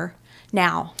rare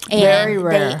now. And Very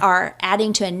rare. they are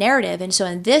adding to a narrative. And so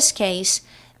in this case,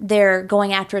 they're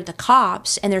going after the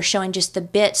cops and they're showing just the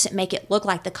bits that make it look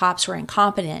like the cops were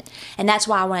incompetent. And that's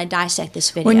why I want to dissect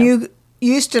this video. When you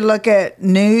used to look at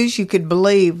news, you could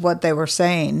believe what they were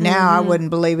saying. Now I wouldn't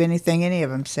believe anything any of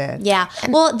them said. Yeah.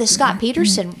 Well, the Scott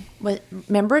Peterson,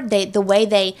 remember the way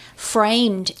they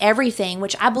framed everything,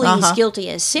 which I believe he's guilty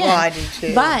as sin. Well, I do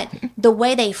too. But the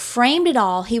way they framed it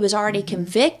all, he was already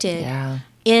convicted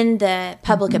in the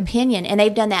public opinion. And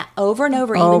they've done that over and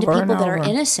over, even to people that are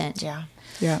innocent. Yeah.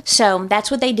 Yeah. So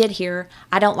that's what they did here.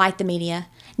 I don't like the media.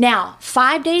 Now,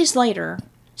 5 days later,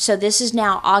 so this is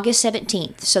now August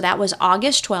 17th. So that was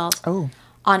August 12th. Oh.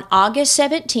 On August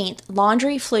 17th,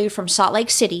 Laundrie flew from Salt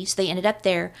Lake City, so they ended up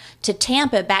there, to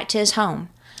Tampa back to his home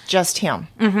Just him.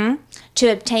 to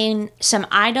obtain some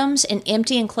items and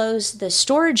empty and close the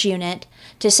storage unit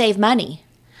to save money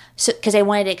because they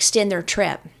wanted to extend their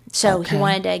trip. So he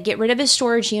wanted to get rid of his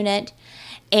storage unit.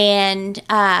 And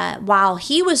while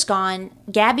he was gone,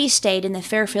 Gabby stayed in the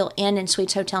Fairfield Inn and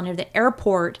Suites Hotel near the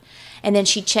airport, and then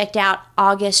she checked out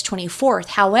August 24th.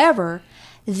 However,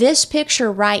 this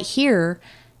picture right here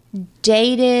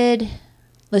dated,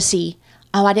 let's see,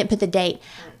 I didn't put the date.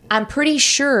 I'm pretty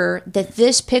sure that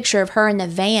this picture of her in the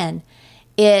van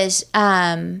is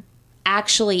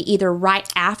actually either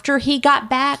right after he got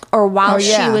back or while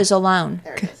she was alone.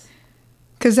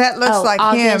 Because that looks like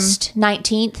August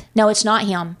 19th. No, it's not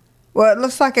him. Well, it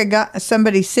looks like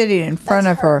somebody sitting in front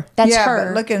of her. That's yeah, her.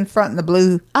 But look in front in the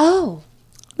blue. Oh.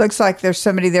 Looks like there's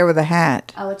somebody there with a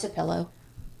hat. Oh, it's a pillow.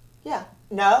 Yeah.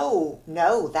 No,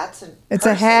 that's a It's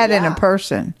a hat and a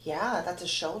person. Yeah, that's a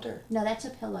shoulder. No, that's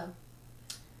a pillow.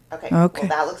 Okay. Okay. Well,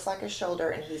 that looks like a shoulder,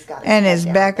 and he's got. And his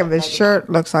back of his shirt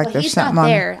looks like Well, there's he's something not on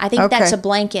there. I think Okay. that's a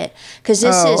blanket because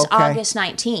this Oh, is okay. August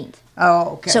 19th.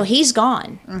 Oh, okay. So he's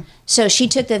gone. So she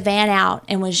took the van out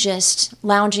and was just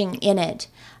lounging in it.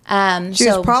 She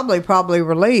was probably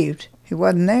relieved he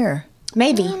wasn't there.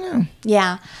 Maybe.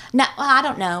 Yeah. No, well, I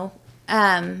don't know.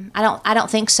 I don't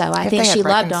think so. I think she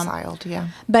loved him. Yeah.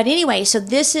 But anyway, so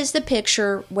this is the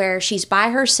picture where she's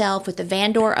by herself with the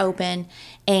van door open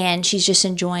and she's just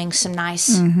enjoying some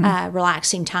nice,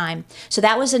 relaxing time. So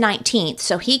that was the 19th.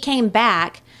 So he came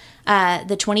back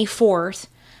the 24th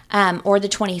or the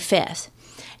 25th.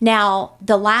 Now,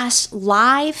 the last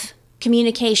live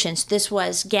communications, this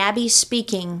was Gabby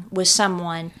speaking with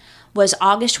someone, was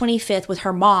August 25th with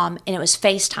her mom, and it was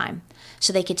FaceTime.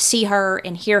 So they could see her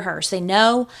and hear her. So they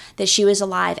know that she was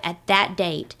alive at that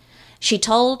date. She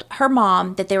told her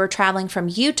mom that they were traveling from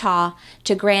Utah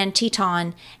to Grand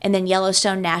Teton and then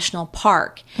Yellowstone National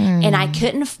Park. And I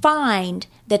couldn't find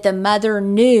that the mother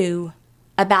knew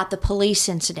about the police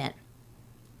incident.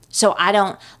 So I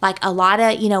don't, like a lot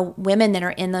of, women that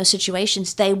are in those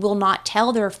situations, they will not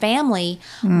tell their family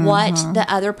what the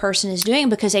other person is doing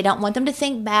because they don't want them to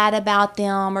think bad about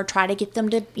them or try to get them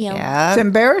to, It's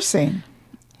embarrassing.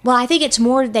 Well, I think it's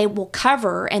more they will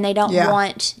cover and they don't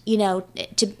want,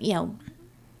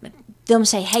 them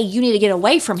say, hey, you need to get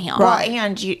away from him. Well,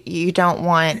 and you don't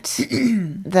want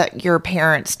your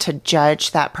parents to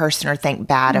judge that person or think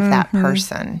bad of that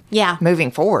person. Yeah.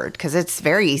 Moving forward, because it's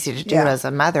very easy to do as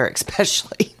a mother,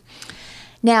 especially.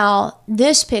 Now,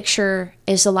 this picture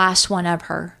is the last one of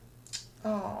her.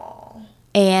 Oh.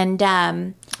 And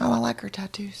I like her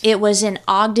tattoos. It was in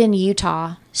Ogden,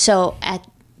 Utah. So at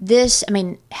this,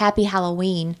 happy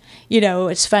Halloween.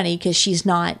 It's funny because it's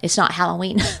not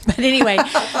Halloween. But anyway.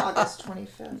 August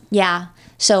 25th. Yeah.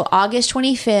 So August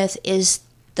 25th is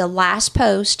the last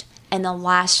post and the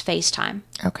last FaceTime.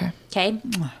 Okay. Okay.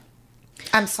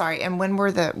 I'm sorry. And when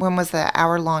was the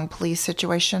hour-long police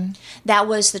situation? That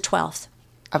was the 12th.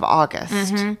 Of August.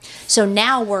 Mm-hmm. So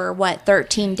now we're,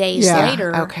 13 days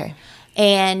later. Okay.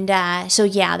 And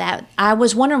that I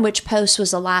was wondering which post was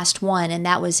the last one, and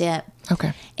that was it.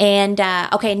 Okay. And,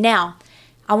 now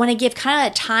I want to give kind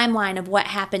of a timeline of what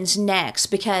happens next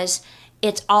because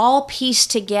it's all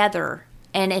pieced together,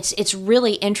 and it's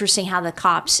really interesting how the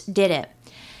cops did it.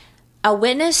 A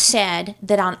witness said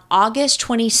that on August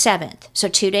 27th, so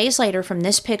 2 days later from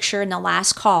this picture and the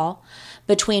last call,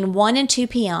 between 1 and 2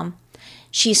 p.m.,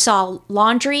 she saw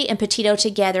Laundrie and Petito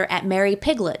together at Mary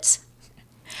Piglet's,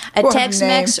 a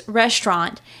Tex-Mex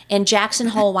restaurant in Jackson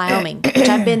Hole, Wyoming, which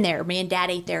I've been there. Me and Dad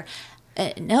ate there.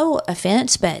 No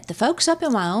offense, but the folks up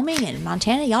in Wyoming and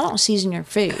Montana, y'all don't season your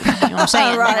food. You know what I'm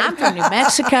saying? Right. Man, I'm from New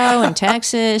Mexico and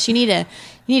Texas. You need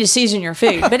to season your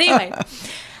food. But anyway,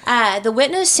 the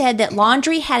witness said that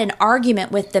Laundrie had an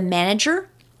argument with the manager,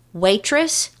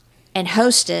 waitress, and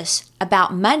hostess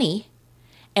about money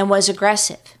and was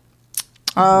aggressive.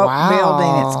 Oh, Wow.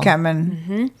 building, it's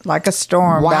coming like a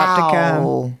storm about to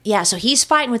come. Yeah, so he's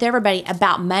fighting with everybody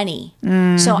about money.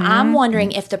 So I'm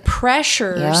wondering if the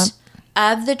pressures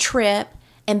of the trip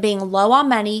and being low on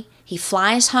money, he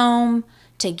flies home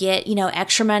to get,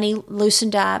 extra money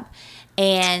loosened up.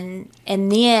 And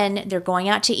then they're going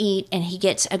out to eat and he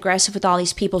gets aggressive with all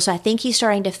these people. So I think he's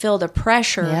starting to feel the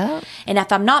pressure. Yeah. And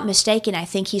if I'm not mistaken, I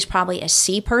think he's probably a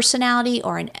C personality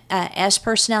or an S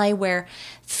personality where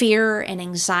fear and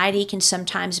anxiety can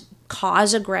sometimes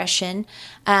cause aggression,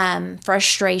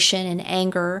 frustration, and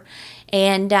anger.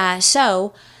 And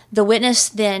so the witness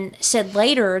then said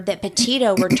later that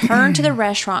Petito returned to the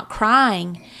restaurant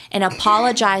crying and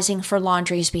apologizing for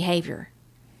Laundrie's behavior.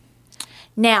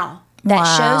 Now, that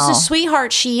shows the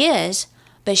sweetheart she is,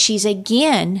 but she's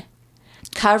again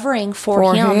covering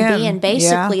for him being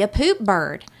basically a poop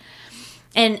bird.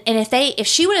 And if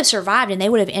she would have survived and they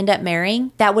would have ended up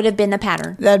marrying, that would have been the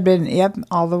pattern. That'd been,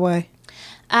 all the way.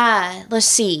 Let's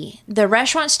see. The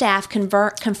restaurant staff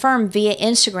confirmed via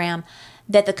Instagram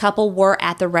that the couple were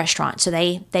at the restaurant. So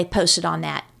they posted on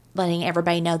that, letting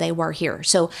everybody know they were here.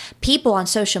 So people on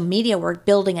social media were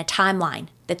building a timeline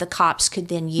that the cops could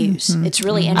then use. It's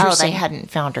really interesting. Oh, they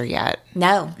hadn't found her yet.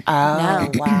 No. Oh,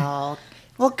 No. wow.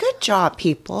 Well, good job,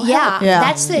 people. Yeah,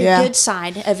 that's the good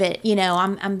side of it.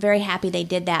 I'm very happy they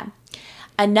did that.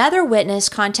 Another witness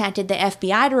contacted the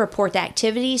FBI to report the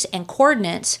activities and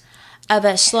coordinates of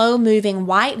a slow-moving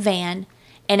white van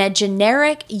and a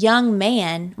generic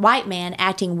white man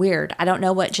acting weird. I don't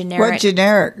know what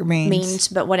generic means,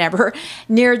 but whatever.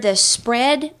 Near the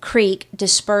Spread Creek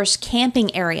dispersed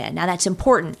camping area. Now that's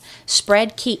important.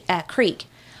 Spread Creek.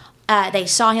 They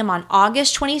saw him on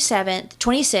August 27th,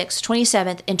 26th,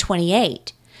 27th, and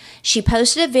 28th. She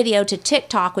posted a video to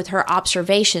TikTok with her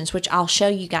observations, which I'll show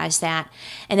you guys that.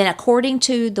 And then according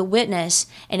to the witness,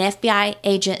 an FBI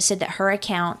agent said that her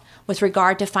account with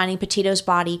regard to finding Petito's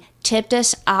body tipped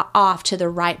us off to the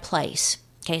right place.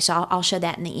 Okay, so I'll show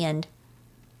that in the end.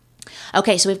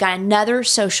 Okay, so we've got another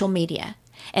social media,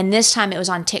 and this time it was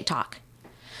on TikTok.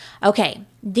 Okay,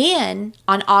 then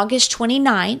on August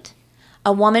 29th,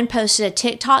 a woman posted a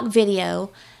TikTok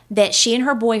video that she and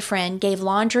her boyfriend gave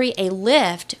Laundrie a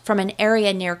lift from an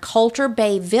area near Coulter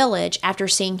Bay Village after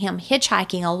seeing him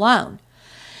hitchhiking alone.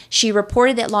 She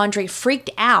reported that Laundrie freaked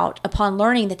out upon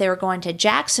learning that they were going to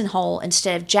Jackson Hole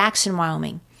instead of Jackson,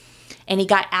 Wyoming. And he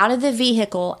got out of the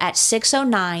vehicle at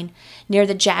 6:09 near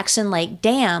the Jackson Lake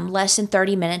Dam less than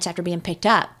 30 minutes after being picked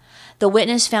up. The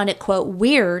witness found it, quote,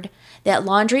 weird that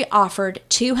Laundrie offered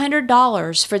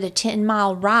 $200 for the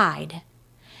 10-mile ride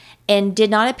and did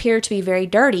not appear to be very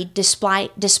dirty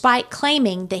despite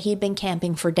claiming that he'd been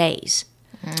camping for days.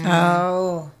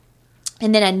 Oh.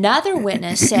 And then another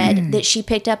witness said that she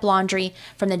picked up Laundrie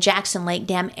from the Jackson Lake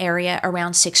Dam area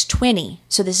around 6:20.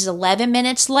 So this is 11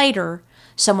 minutes later.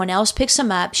 Someone else picks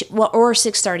him up, or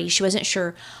 6:30, she wasn't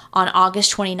sure, on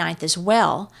August 29th as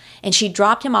well. And she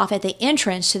dropped him off at the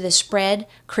entrance to the Spread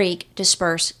Creek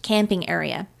Dispersed camping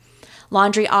area.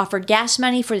 Laundrie offered gas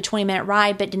money for the 20-minute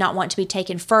ride, but did not want to be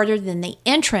taken further than the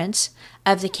entrance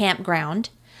of the campground,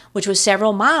 which was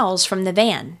several miles from the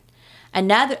van.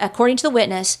 According to the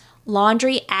witness,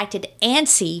 Laundrie acted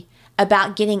antsy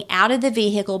about getting out of the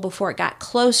vehicle before it got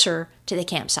closer to the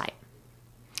campsite.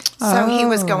 So he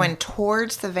was going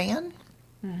towards the van?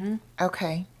 Mm-hmm.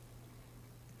 Okay.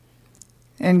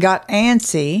 And got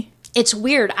antsy. It's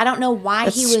weird. I don't know why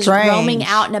That's he was strange. roaming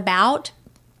out and about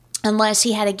unless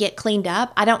he had to get cleaned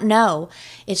up. I don't know.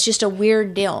 It's just a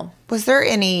weird deal. Was there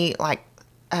any, like,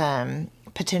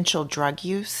 potential drug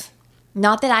use?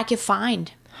 Not that I could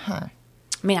find. Huh.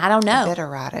 I mean, I don't know. A bit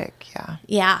erratic, yeah.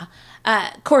 Yeah.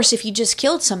 Of course, if you just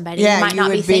killed somebody, Yeah, you might you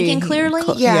not be would thinking be clearly.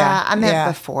 Yeah, I meant yeah.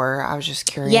 before. I was just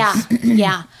curious. Yeah,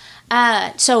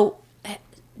 yeah. So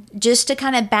just to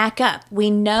kind of back up,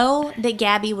 we know that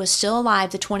Gabby was still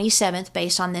alive the 27th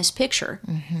based on this picture.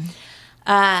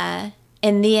 Mm-hmm.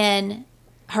 And then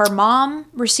her mom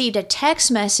received a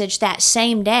text message that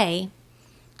same day.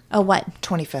 Oh, what?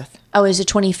 25th. Oh, it was the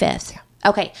 25th. Yeah.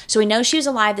 Okay, so we know she was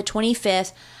alive the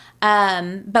 25th.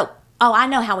 I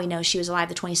know how we know she was alive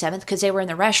the 27th because they were in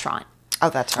the restaurant. Oh,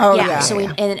 that's right. Oh, Yeah. yeah. So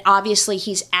and then obviously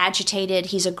he's agitated,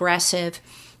 he's aggressive.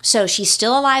 So she's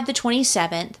still alive the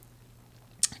 27th.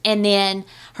 And then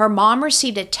her mom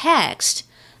received a text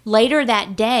later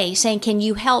that day saying, "Can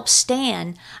you help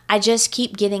Stan? I just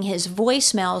keep getting his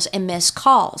voicemails and missed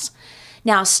calls."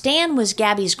 Now, Stan was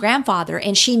Gabby's grandfather,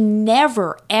 and she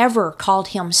never, ever called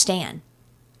him Stan.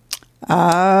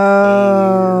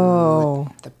 Oh.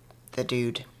 The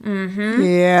dude. Mm-hmm.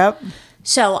 Yep.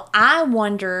 So I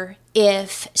wonder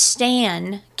if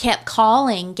Stan kept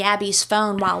calling Gabby's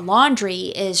phone while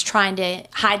Laundrie is trying to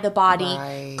hide the body,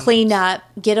 Right. clean up,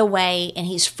 get away, and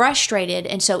he's frustrated.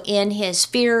 And so in his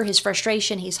fear, his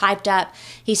frustration, he's hyped up.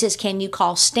 He says, "Can you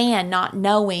call Stan?" not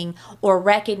knowing or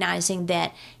recognizing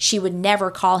that she would never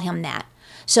call him that.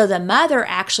 So the mother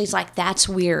actually is like, "That's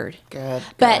weird." Good.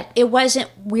 But it wasn't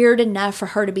weird enough for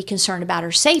her to be concerned about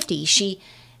her safety.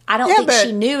 I don't think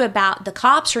she knew about the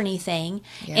cops or anything.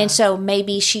 Yeah. And so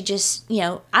maybe she just,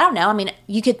 I don't know. I mean,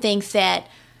 you could think that,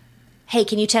 "Hey,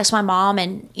 can you text my mom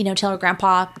and, tell her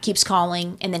grandpa keeps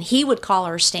calling," and then he would call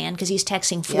her Stan because he's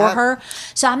texting for Yep. her.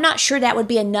 So I'm not sure that would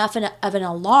be enough of an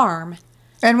alarm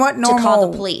And what to call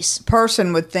normal the police.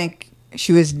 person would think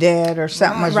she was dead or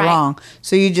something was Right. wrong?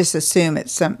 So you just assume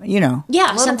it's some, Yeah,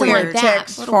 Little something weird. like that.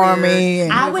 text Little for weird. me.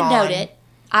 And I would Move note on. it.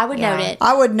 I would Yeah. note it.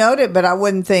 I would note it, but I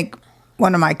wouldn't think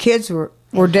one of my kids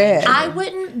were dead. I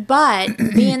wouldn't, but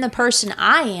being the person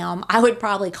I am, I would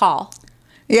probably call.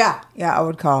 Yeah, I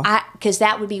would call. Because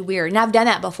that would be weird. And I've done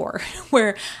that before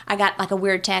where I got like a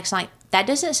weird text like, "That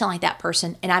doesn't sound like that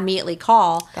person." And I immediately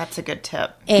call. That's a good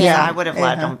tip. And- Yeah, I would have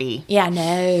let them be. Yeah,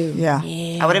 no. Yeah.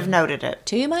 I would have noted it.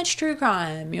 Too much true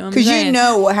crime. You know what I'm Because you saying?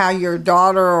 know how your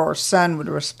daughter or son would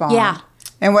respond. Yeah.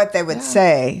 And what they would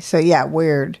say. So, yeah,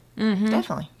 weird.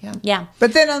 Definitely. Yeah. Yeah.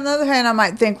 But then on the other hand, I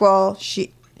might think, well,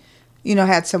 she,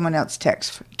 had someone else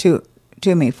text to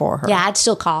me for her. Yeah, I'd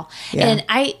still call. Yeah. And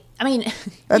I mean,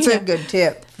 That's you a know, good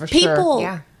tip for sure. people,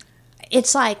 Yeah.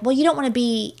 it's like, well, you don't want to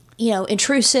be,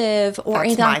 intrusive or That's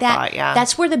anything my like that. thought, yeah.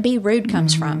 That's where the be rude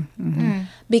comes from.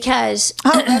 Because,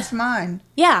 Oh, that's mine.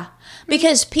 yeah,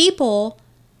 because people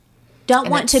don't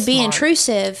And want to it's be smart.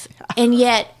 intrusive, and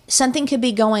yet something could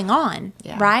be going on,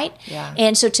 Yeah. right? Yeah.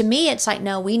 And so to me, it's like,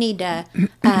 no, we need to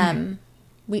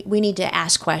we need to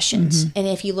ask questions. And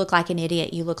if you look like an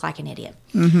idiot, you look like an idiot.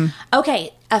 Mm-hmm.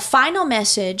 Okay, a final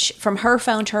message from her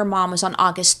phone to her mom was on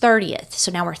August 30th.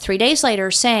 So now we're 3 days later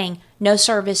saying no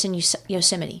service in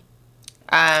Yosemite.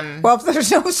 Well, if there's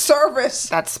no service.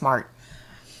 That's smart.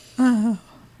 Well,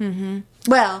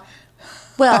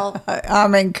 I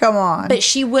mean, come on. but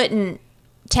she wouldn't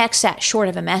text that short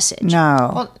of a message.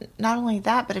 No. Well, not only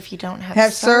that, but if you don't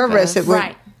have service, it would.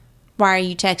 Right. Why are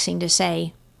you texting to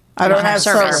say I don't have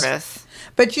service. service.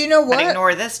 But you know But what?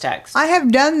 ignore this text. I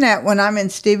have done that when I'm in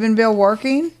Stephenville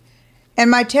working, and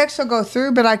my text will go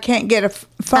through, but I can't get a phone.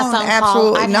 phone call.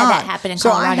 Absolutely I've had not. that happen in so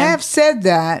Colorado. I have said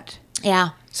that. Yeah.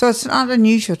 So it's not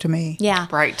unusual to me. Yeah.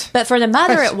 Right. But for the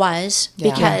mother, it was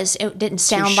Yeah. because it didn't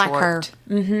sound like her.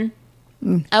 short.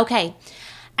 Okay.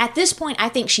 At this point, I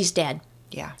think she's dead.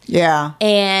 Yeah. Yeah.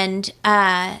 And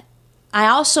I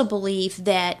also believe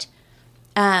that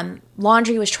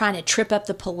Laundrie was trying to trip up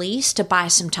the police to buy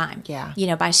some time. Yeah. You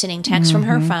know, by sending texts from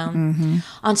her phone.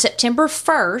 On September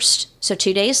 1st, so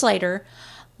 2 days later,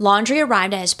 Laundrie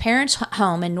arrived at his parents'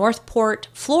 home in Northport,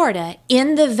 Florida,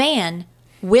 in the van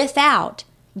without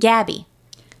Gabby.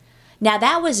 Now,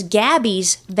 that was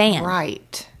Gabby's van.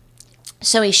 Right.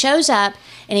 So he shows up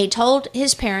and he told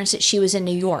his parents that she was in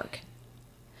New York.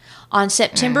 On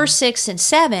September 6th and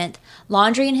 7th,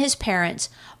 Laundrie and his parents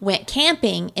went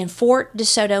camping in Fort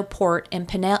DeSoto Port in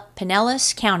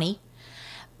Pinellas County.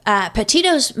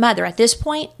 Petito's mother, at this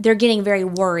point, they're getting very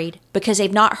worried because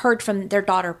they've not heard from their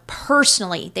daughter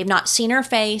personally. They've not seen her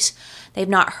face. They've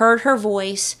not heard her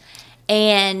voice.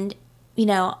 And, you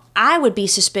know, I would be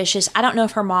suspicious. I don't know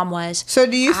if her mom was. So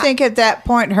do you think at that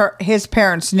point his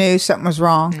parents knew something was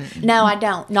wrong? No, I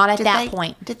don't. Not at that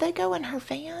point. Did they go in her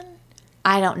van?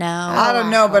 I don't know. I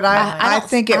don't know, but I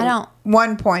think at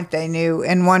one point they knew,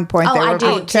 and one point they were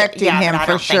protecting him but I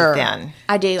for don't sure. Think then.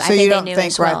 I do. So I think you they don't knew think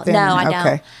as well. right then? No, I don't.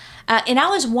 Okay. And I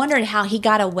was wondering how he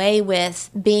got away with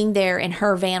being there in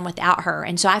her van without her.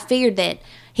 And so I figured that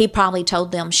he probably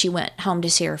told them she went home to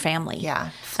see her family. Yeah.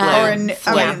 I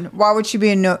mean, why would she be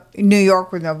in New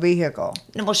York with no vehicle?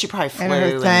 Well, she probably flew And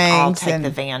her and I'll things take and- the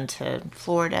van to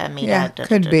Florida. Meet Yeah, up,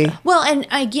 could be. Well, and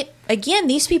I get, again,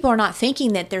 these people are not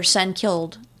thinking that their son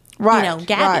killed, Right, you know,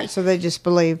 Gabby. right. So they just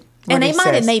believe what And they he might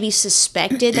have says. maybe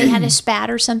suspected they had a spat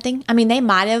or something. I mean, they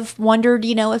might have wondered,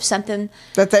 you know, if something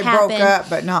that they broke happened, up,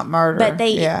 but not murder. But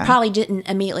they yeah. probably didn't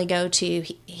immediately go to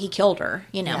he killed her,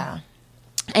 you know. Yeah.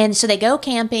 And so they go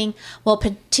camping. Well,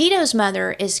 Petito's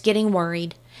mother is getting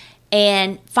worried.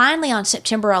 And finally, on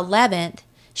September 11th,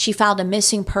 she filed a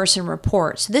missing person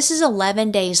report. So this is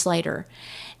 11 days later.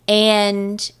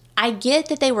 And I get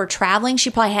that they were traveling. She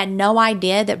probably had no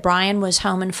idea that Brian was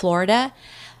home in Florida.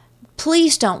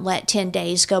 Please don't let 10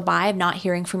 days go by of not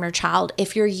hearing from your child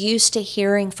if you're used to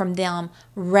hearing from them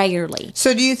regularly.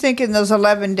 So do you think in those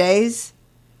 11 days,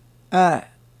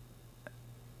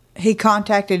 he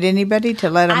contacted anybody to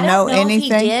let him I know don't know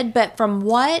anything? if he did, but from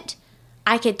what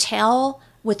I could tell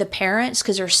with the parents,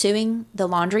 because they're suing the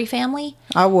Laundrie family,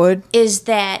 I would. is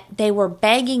that they were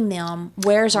begging them,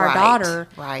 where's our Right, daughter?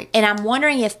 right. And I'm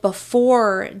wondering if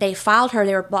before they filed her,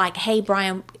 they were like, hey,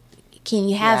 Brian, can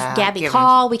you have Yeah, Gabby give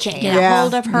call? him We can't a get chance. a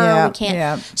hold of her. Yeah, We can't.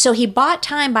 yeah. So he bought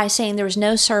time by saying there was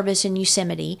no service in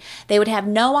Yosemite. They would have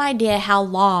no idea how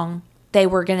long they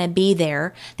were going to be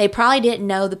there. They probably didn't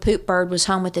know the poop bird was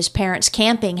home with his parents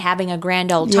camping, having a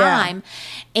grand old Yeah. time.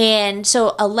 And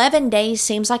so 11 days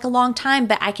seems like a long time,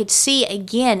 but I could see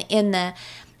again in the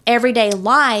everyday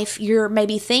life, you're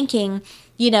maybe thinking,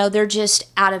 you know, they're just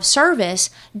out of service.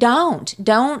 Don't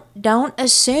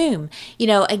assume. You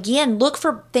know, again, look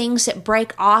for things that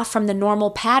break off from the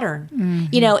normal pattern.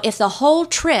 You know, if the whole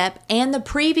trip and the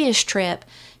previous trip,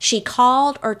 she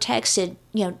called or texted,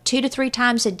 you know, 2 to 3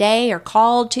 times a day, or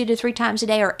called 2 to 3 times a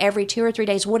day, or every 2 or 3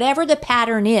 days, whatever the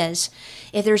pattern is,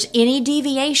 if there's any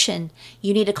deviation,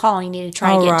 you need to call and you need to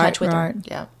try and get in touch with her.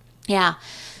 Yeah. Yeah.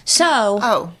 So,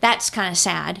 Oh. that's kind of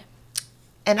sad.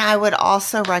 And I would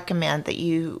also recommend that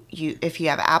you if you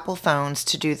have Apple phones,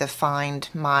 to do the Find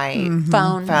My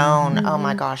Phone. Oh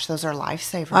my gosh, those are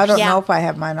lifesavers. I don't Yeah. know if I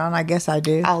have mine on. I guess I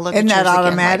do. I'll look Isn't at that yours again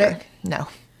automatic? later. No.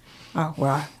 Oh,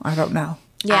 well, I don't know.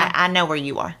 Yeah. I know where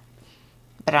you are,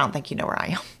 but I don't think you know where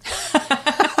I am.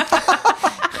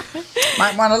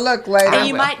 Might want to look later. And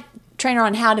you might train her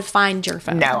on how to find your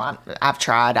phone. No, I've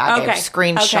tried. I Okay. gave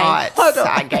screenshots. Okay.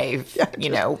 I gave, you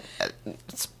know,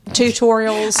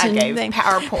 Tutorials I and gave things.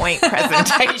 PowerPoint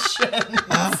presentations.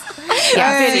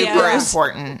 Yeah, super Videos.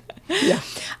 important.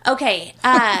 Okay,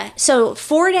 so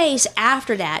 4 days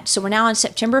after that, so we're now on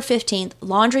September 15th,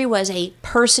 Laundrie was a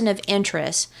person of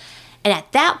interest. And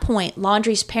at that point,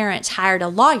 Laundrie's parents hired a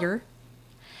lawyer,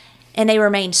 and they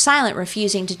remained silent,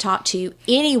 refusing to talk to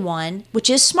anyone, which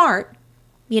is smart,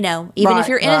 even if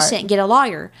you're innocent, get a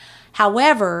lawyer.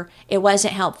 However, it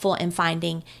wasn't helpful in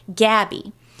finding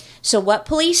Gabby. So what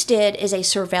police did is they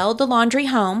surveilled the Laundrie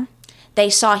home. They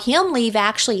saw him leave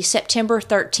actually September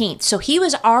 13th. So he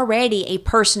was already a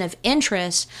person of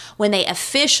interest when they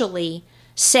officially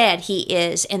said he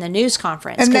is in the news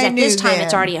conference. Because at this time,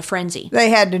 it's already a frenzy. They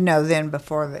had to know then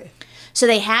before they... So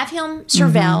they have him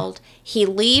surveilled. He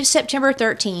leaves September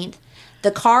 13th.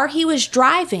 The car he was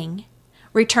driving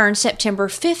returned September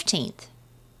 15th.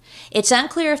 It's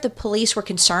unclear if the police were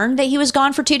concerned that he was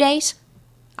gone for 2 days.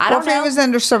 I don't know. If he was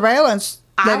under surveillance,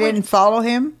 they didn't follow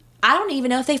him? I don't even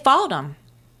know if they followed him.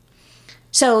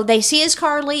 So they see his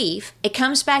car leave. It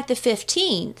comes back the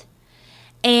 15th.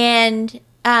 And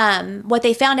what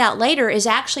they found out later is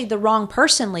actually the wrong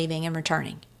person leaving and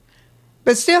returning.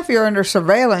 But still, if you're under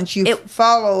surveillance,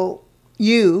 follow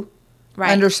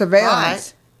under surveillance.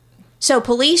 Right. So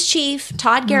Police Chief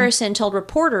Todd Garrison told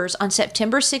reporters on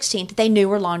September 16th that they knew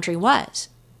where Laundrie was.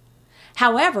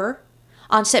 However,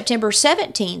 on September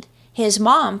 17th, his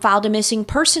mom filed a missing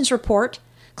persons report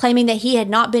claiming that he had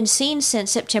not been seen since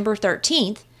September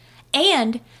 13th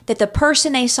and that the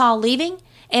person they saw leaving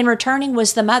and returning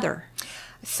was the mother.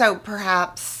 So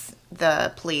perhaps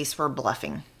the police were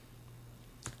bluffing.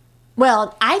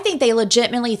 Well, I think they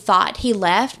legitimately thought he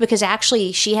left because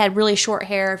actually she had really short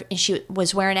hair and she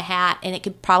was wearing a hat, and it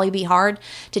could probably be hard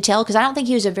to tell because I don't think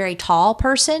he was a very tall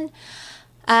person.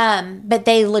 But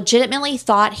they legitimately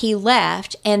thought he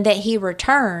left and that he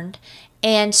returned.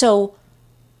 And so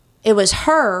it was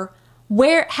her.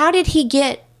 How did he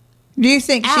get Do you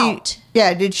think out?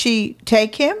 Did she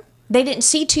take him? They didn't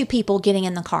see two people getting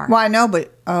in the car. Well, I know,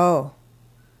 but,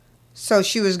 so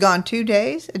she was gone 2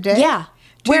 days, a day? Yeah.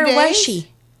 2 Where days? was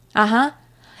she? Uh-huh.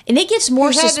 And it gets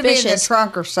more He had suspicious. to be in the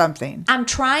trunk or something. I'm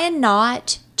trying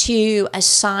not to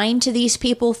assign to these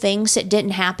people things that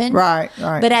didn't happen. Right.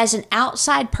 But as an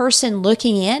outside person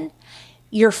looking in,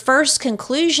 your first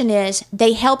conclusion is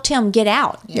they helped him get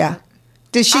out. Yeah.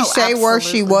 Did she say where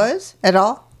she was at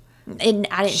all? And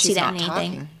I didn't see that in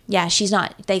anything. Talking. Yeah, she's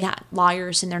not. They got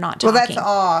lawyers and they're not talking. Well, that's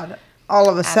odd. All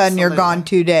of a sudden you're gone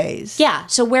 2 days. Yeah.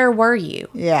 So where were you?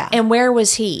 Yeah. And where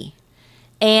was he?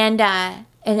 And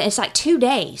it's like 2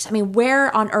 days. I mean,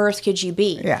 where on earth could you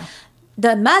be? Yeah.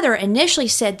 The mother initially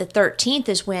said the 13th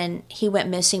is when he went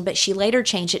missing, but she later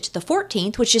changed it to the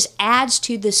 14th, which just adds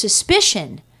to the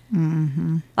suspicion.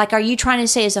 Mm-hmm. Like, are you trying to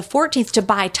say it's the 14th to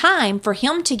buy time for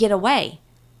him to get away?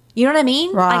 You know what I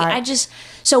mean? Right. Like,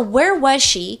 so where was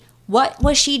she? What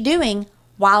was she doing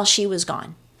while she was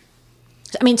gone?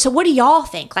 I mean, so what do y'all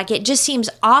think? Like, it just seems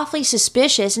awfully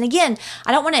suspicious. And again,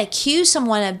 I don't want to accuse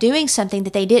someone of doing something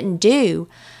that they didn't do,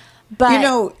 but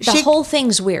the whole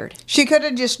thing's weird. She could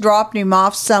have just dropped him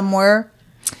off somewhere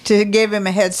to give him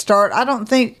a head start. I don't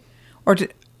think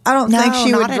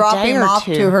she would drop him off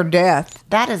to her death.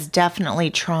 That is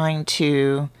definitely trying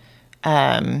to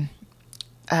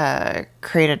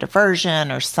create a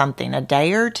diversion or something. A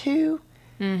day or two?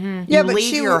 Mm-hmm. Yeah, but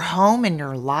leave your home and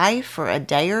your life for a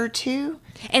day or two?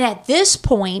 And at this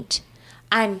point,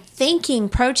 I'm thinking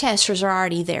protesters are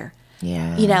already there.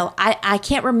 Yeah. I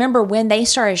can't remember when they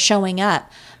started showing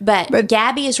up, but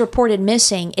Gabby is reported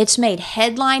missing. It's made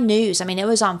headline news. I mean, it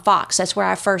was on Fox. That's where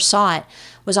I first saw it,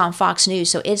 was on Fox News.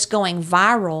 So it's going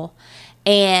viral.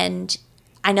 And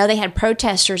I know they had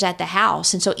protesters at the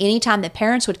house. And so anytime the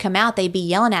parents would come out, they'd be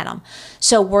yelling at them.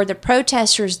 So were the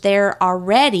protesters there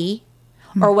already,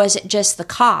 or was it just the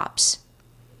cops?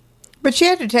 But she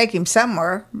had to take him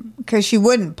somewhere because she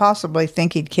wouldn't possibly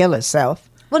think he'd kill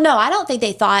himself. Well, no, I don't think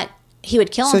they thought he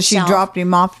would kill himself. So she dropped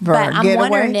him off for a getaway? I'm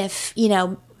wondering if,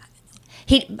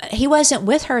 he wasn't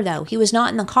with her, though. He was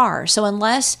not in the car. So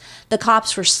unless the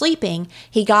cops were sleeping,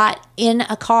 he got in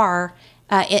a car,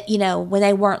 when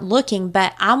they weren't looking.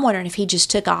 But I'm wondering if he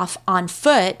just took off on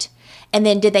foot. And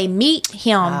then did they meet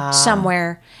him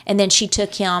somewhere? And then she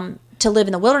took him to live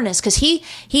in the wilderness, because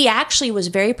he actually was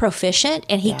very proficient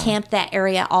and he camped that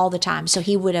area all the time, so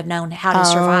he would have known how to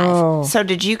survive. So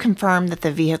did you confirm that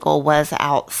the vehicle was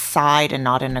outside and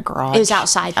not in a garage? It was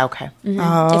outside. Okay.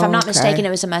 Mm-hmm. If I'm not mistaken, it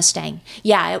was a Mustang.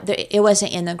 Yeah, it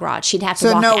wasn't in the garage. She'd have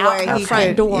to walk out her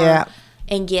front door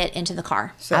and get into the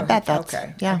car. So, I bet that's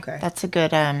that's a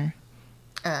good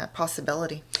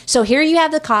possibility. So here you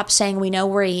have the cops saying we know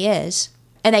where he is,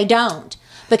 and they don't,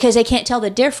 because they can't tell the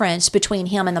difference between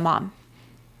him and the mom.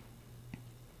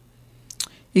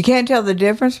 You can't tell the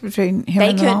difference between him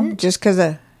and the mom just because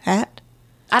of hat?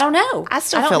 I don't know. I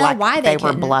still feel like why they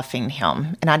were bluffing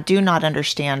him. And I do not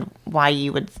understand why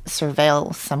you would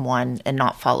surveil someone and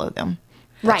not follow them.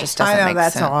 That just doesn't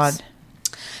make sense. Odd.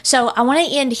 So I want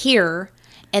to end here,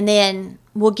 and then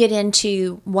we'll get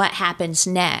into what happens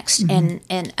next and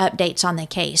updates on the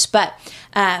case. But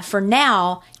for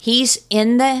now, he's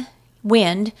in the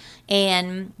wind,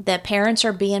 and the parents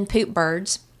are being poop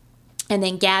birds. And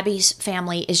then Gabby's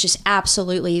family is just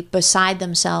absolutely beside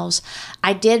themselves.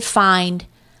 I did find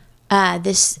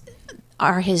that's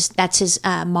his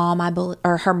mom, I believe,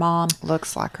 or her mom.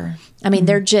 Looks like her. I mean,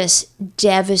 they're just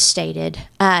devastated.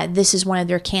 This is one of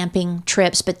their camping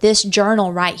trips, but this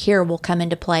journal right here will come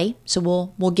into play.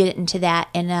 So we'll get into that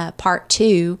in part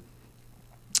 2.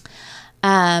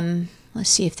 Let's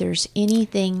see if there's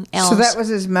anything else. So that was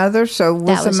his mother. So was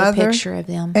that was the mother a picture of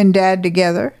them and dad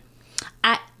together?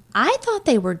 I thought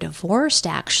they were divorced,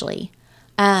 actually.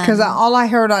 Because all I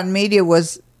heard on media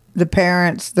was the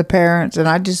parents, and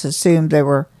I just assumed they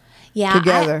were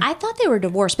together. I thought they were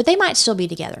divorced, but they might still be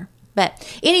together.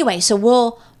 But anyway, so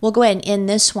we'll go ahead and end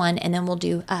this one, and then we'll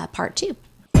do part 2.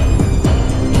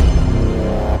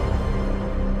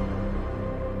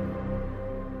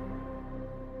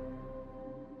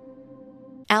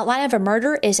 Outline of a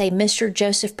Murder is a Mr.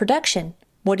 Joseph production.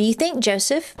 What do you think,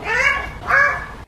 Joseph?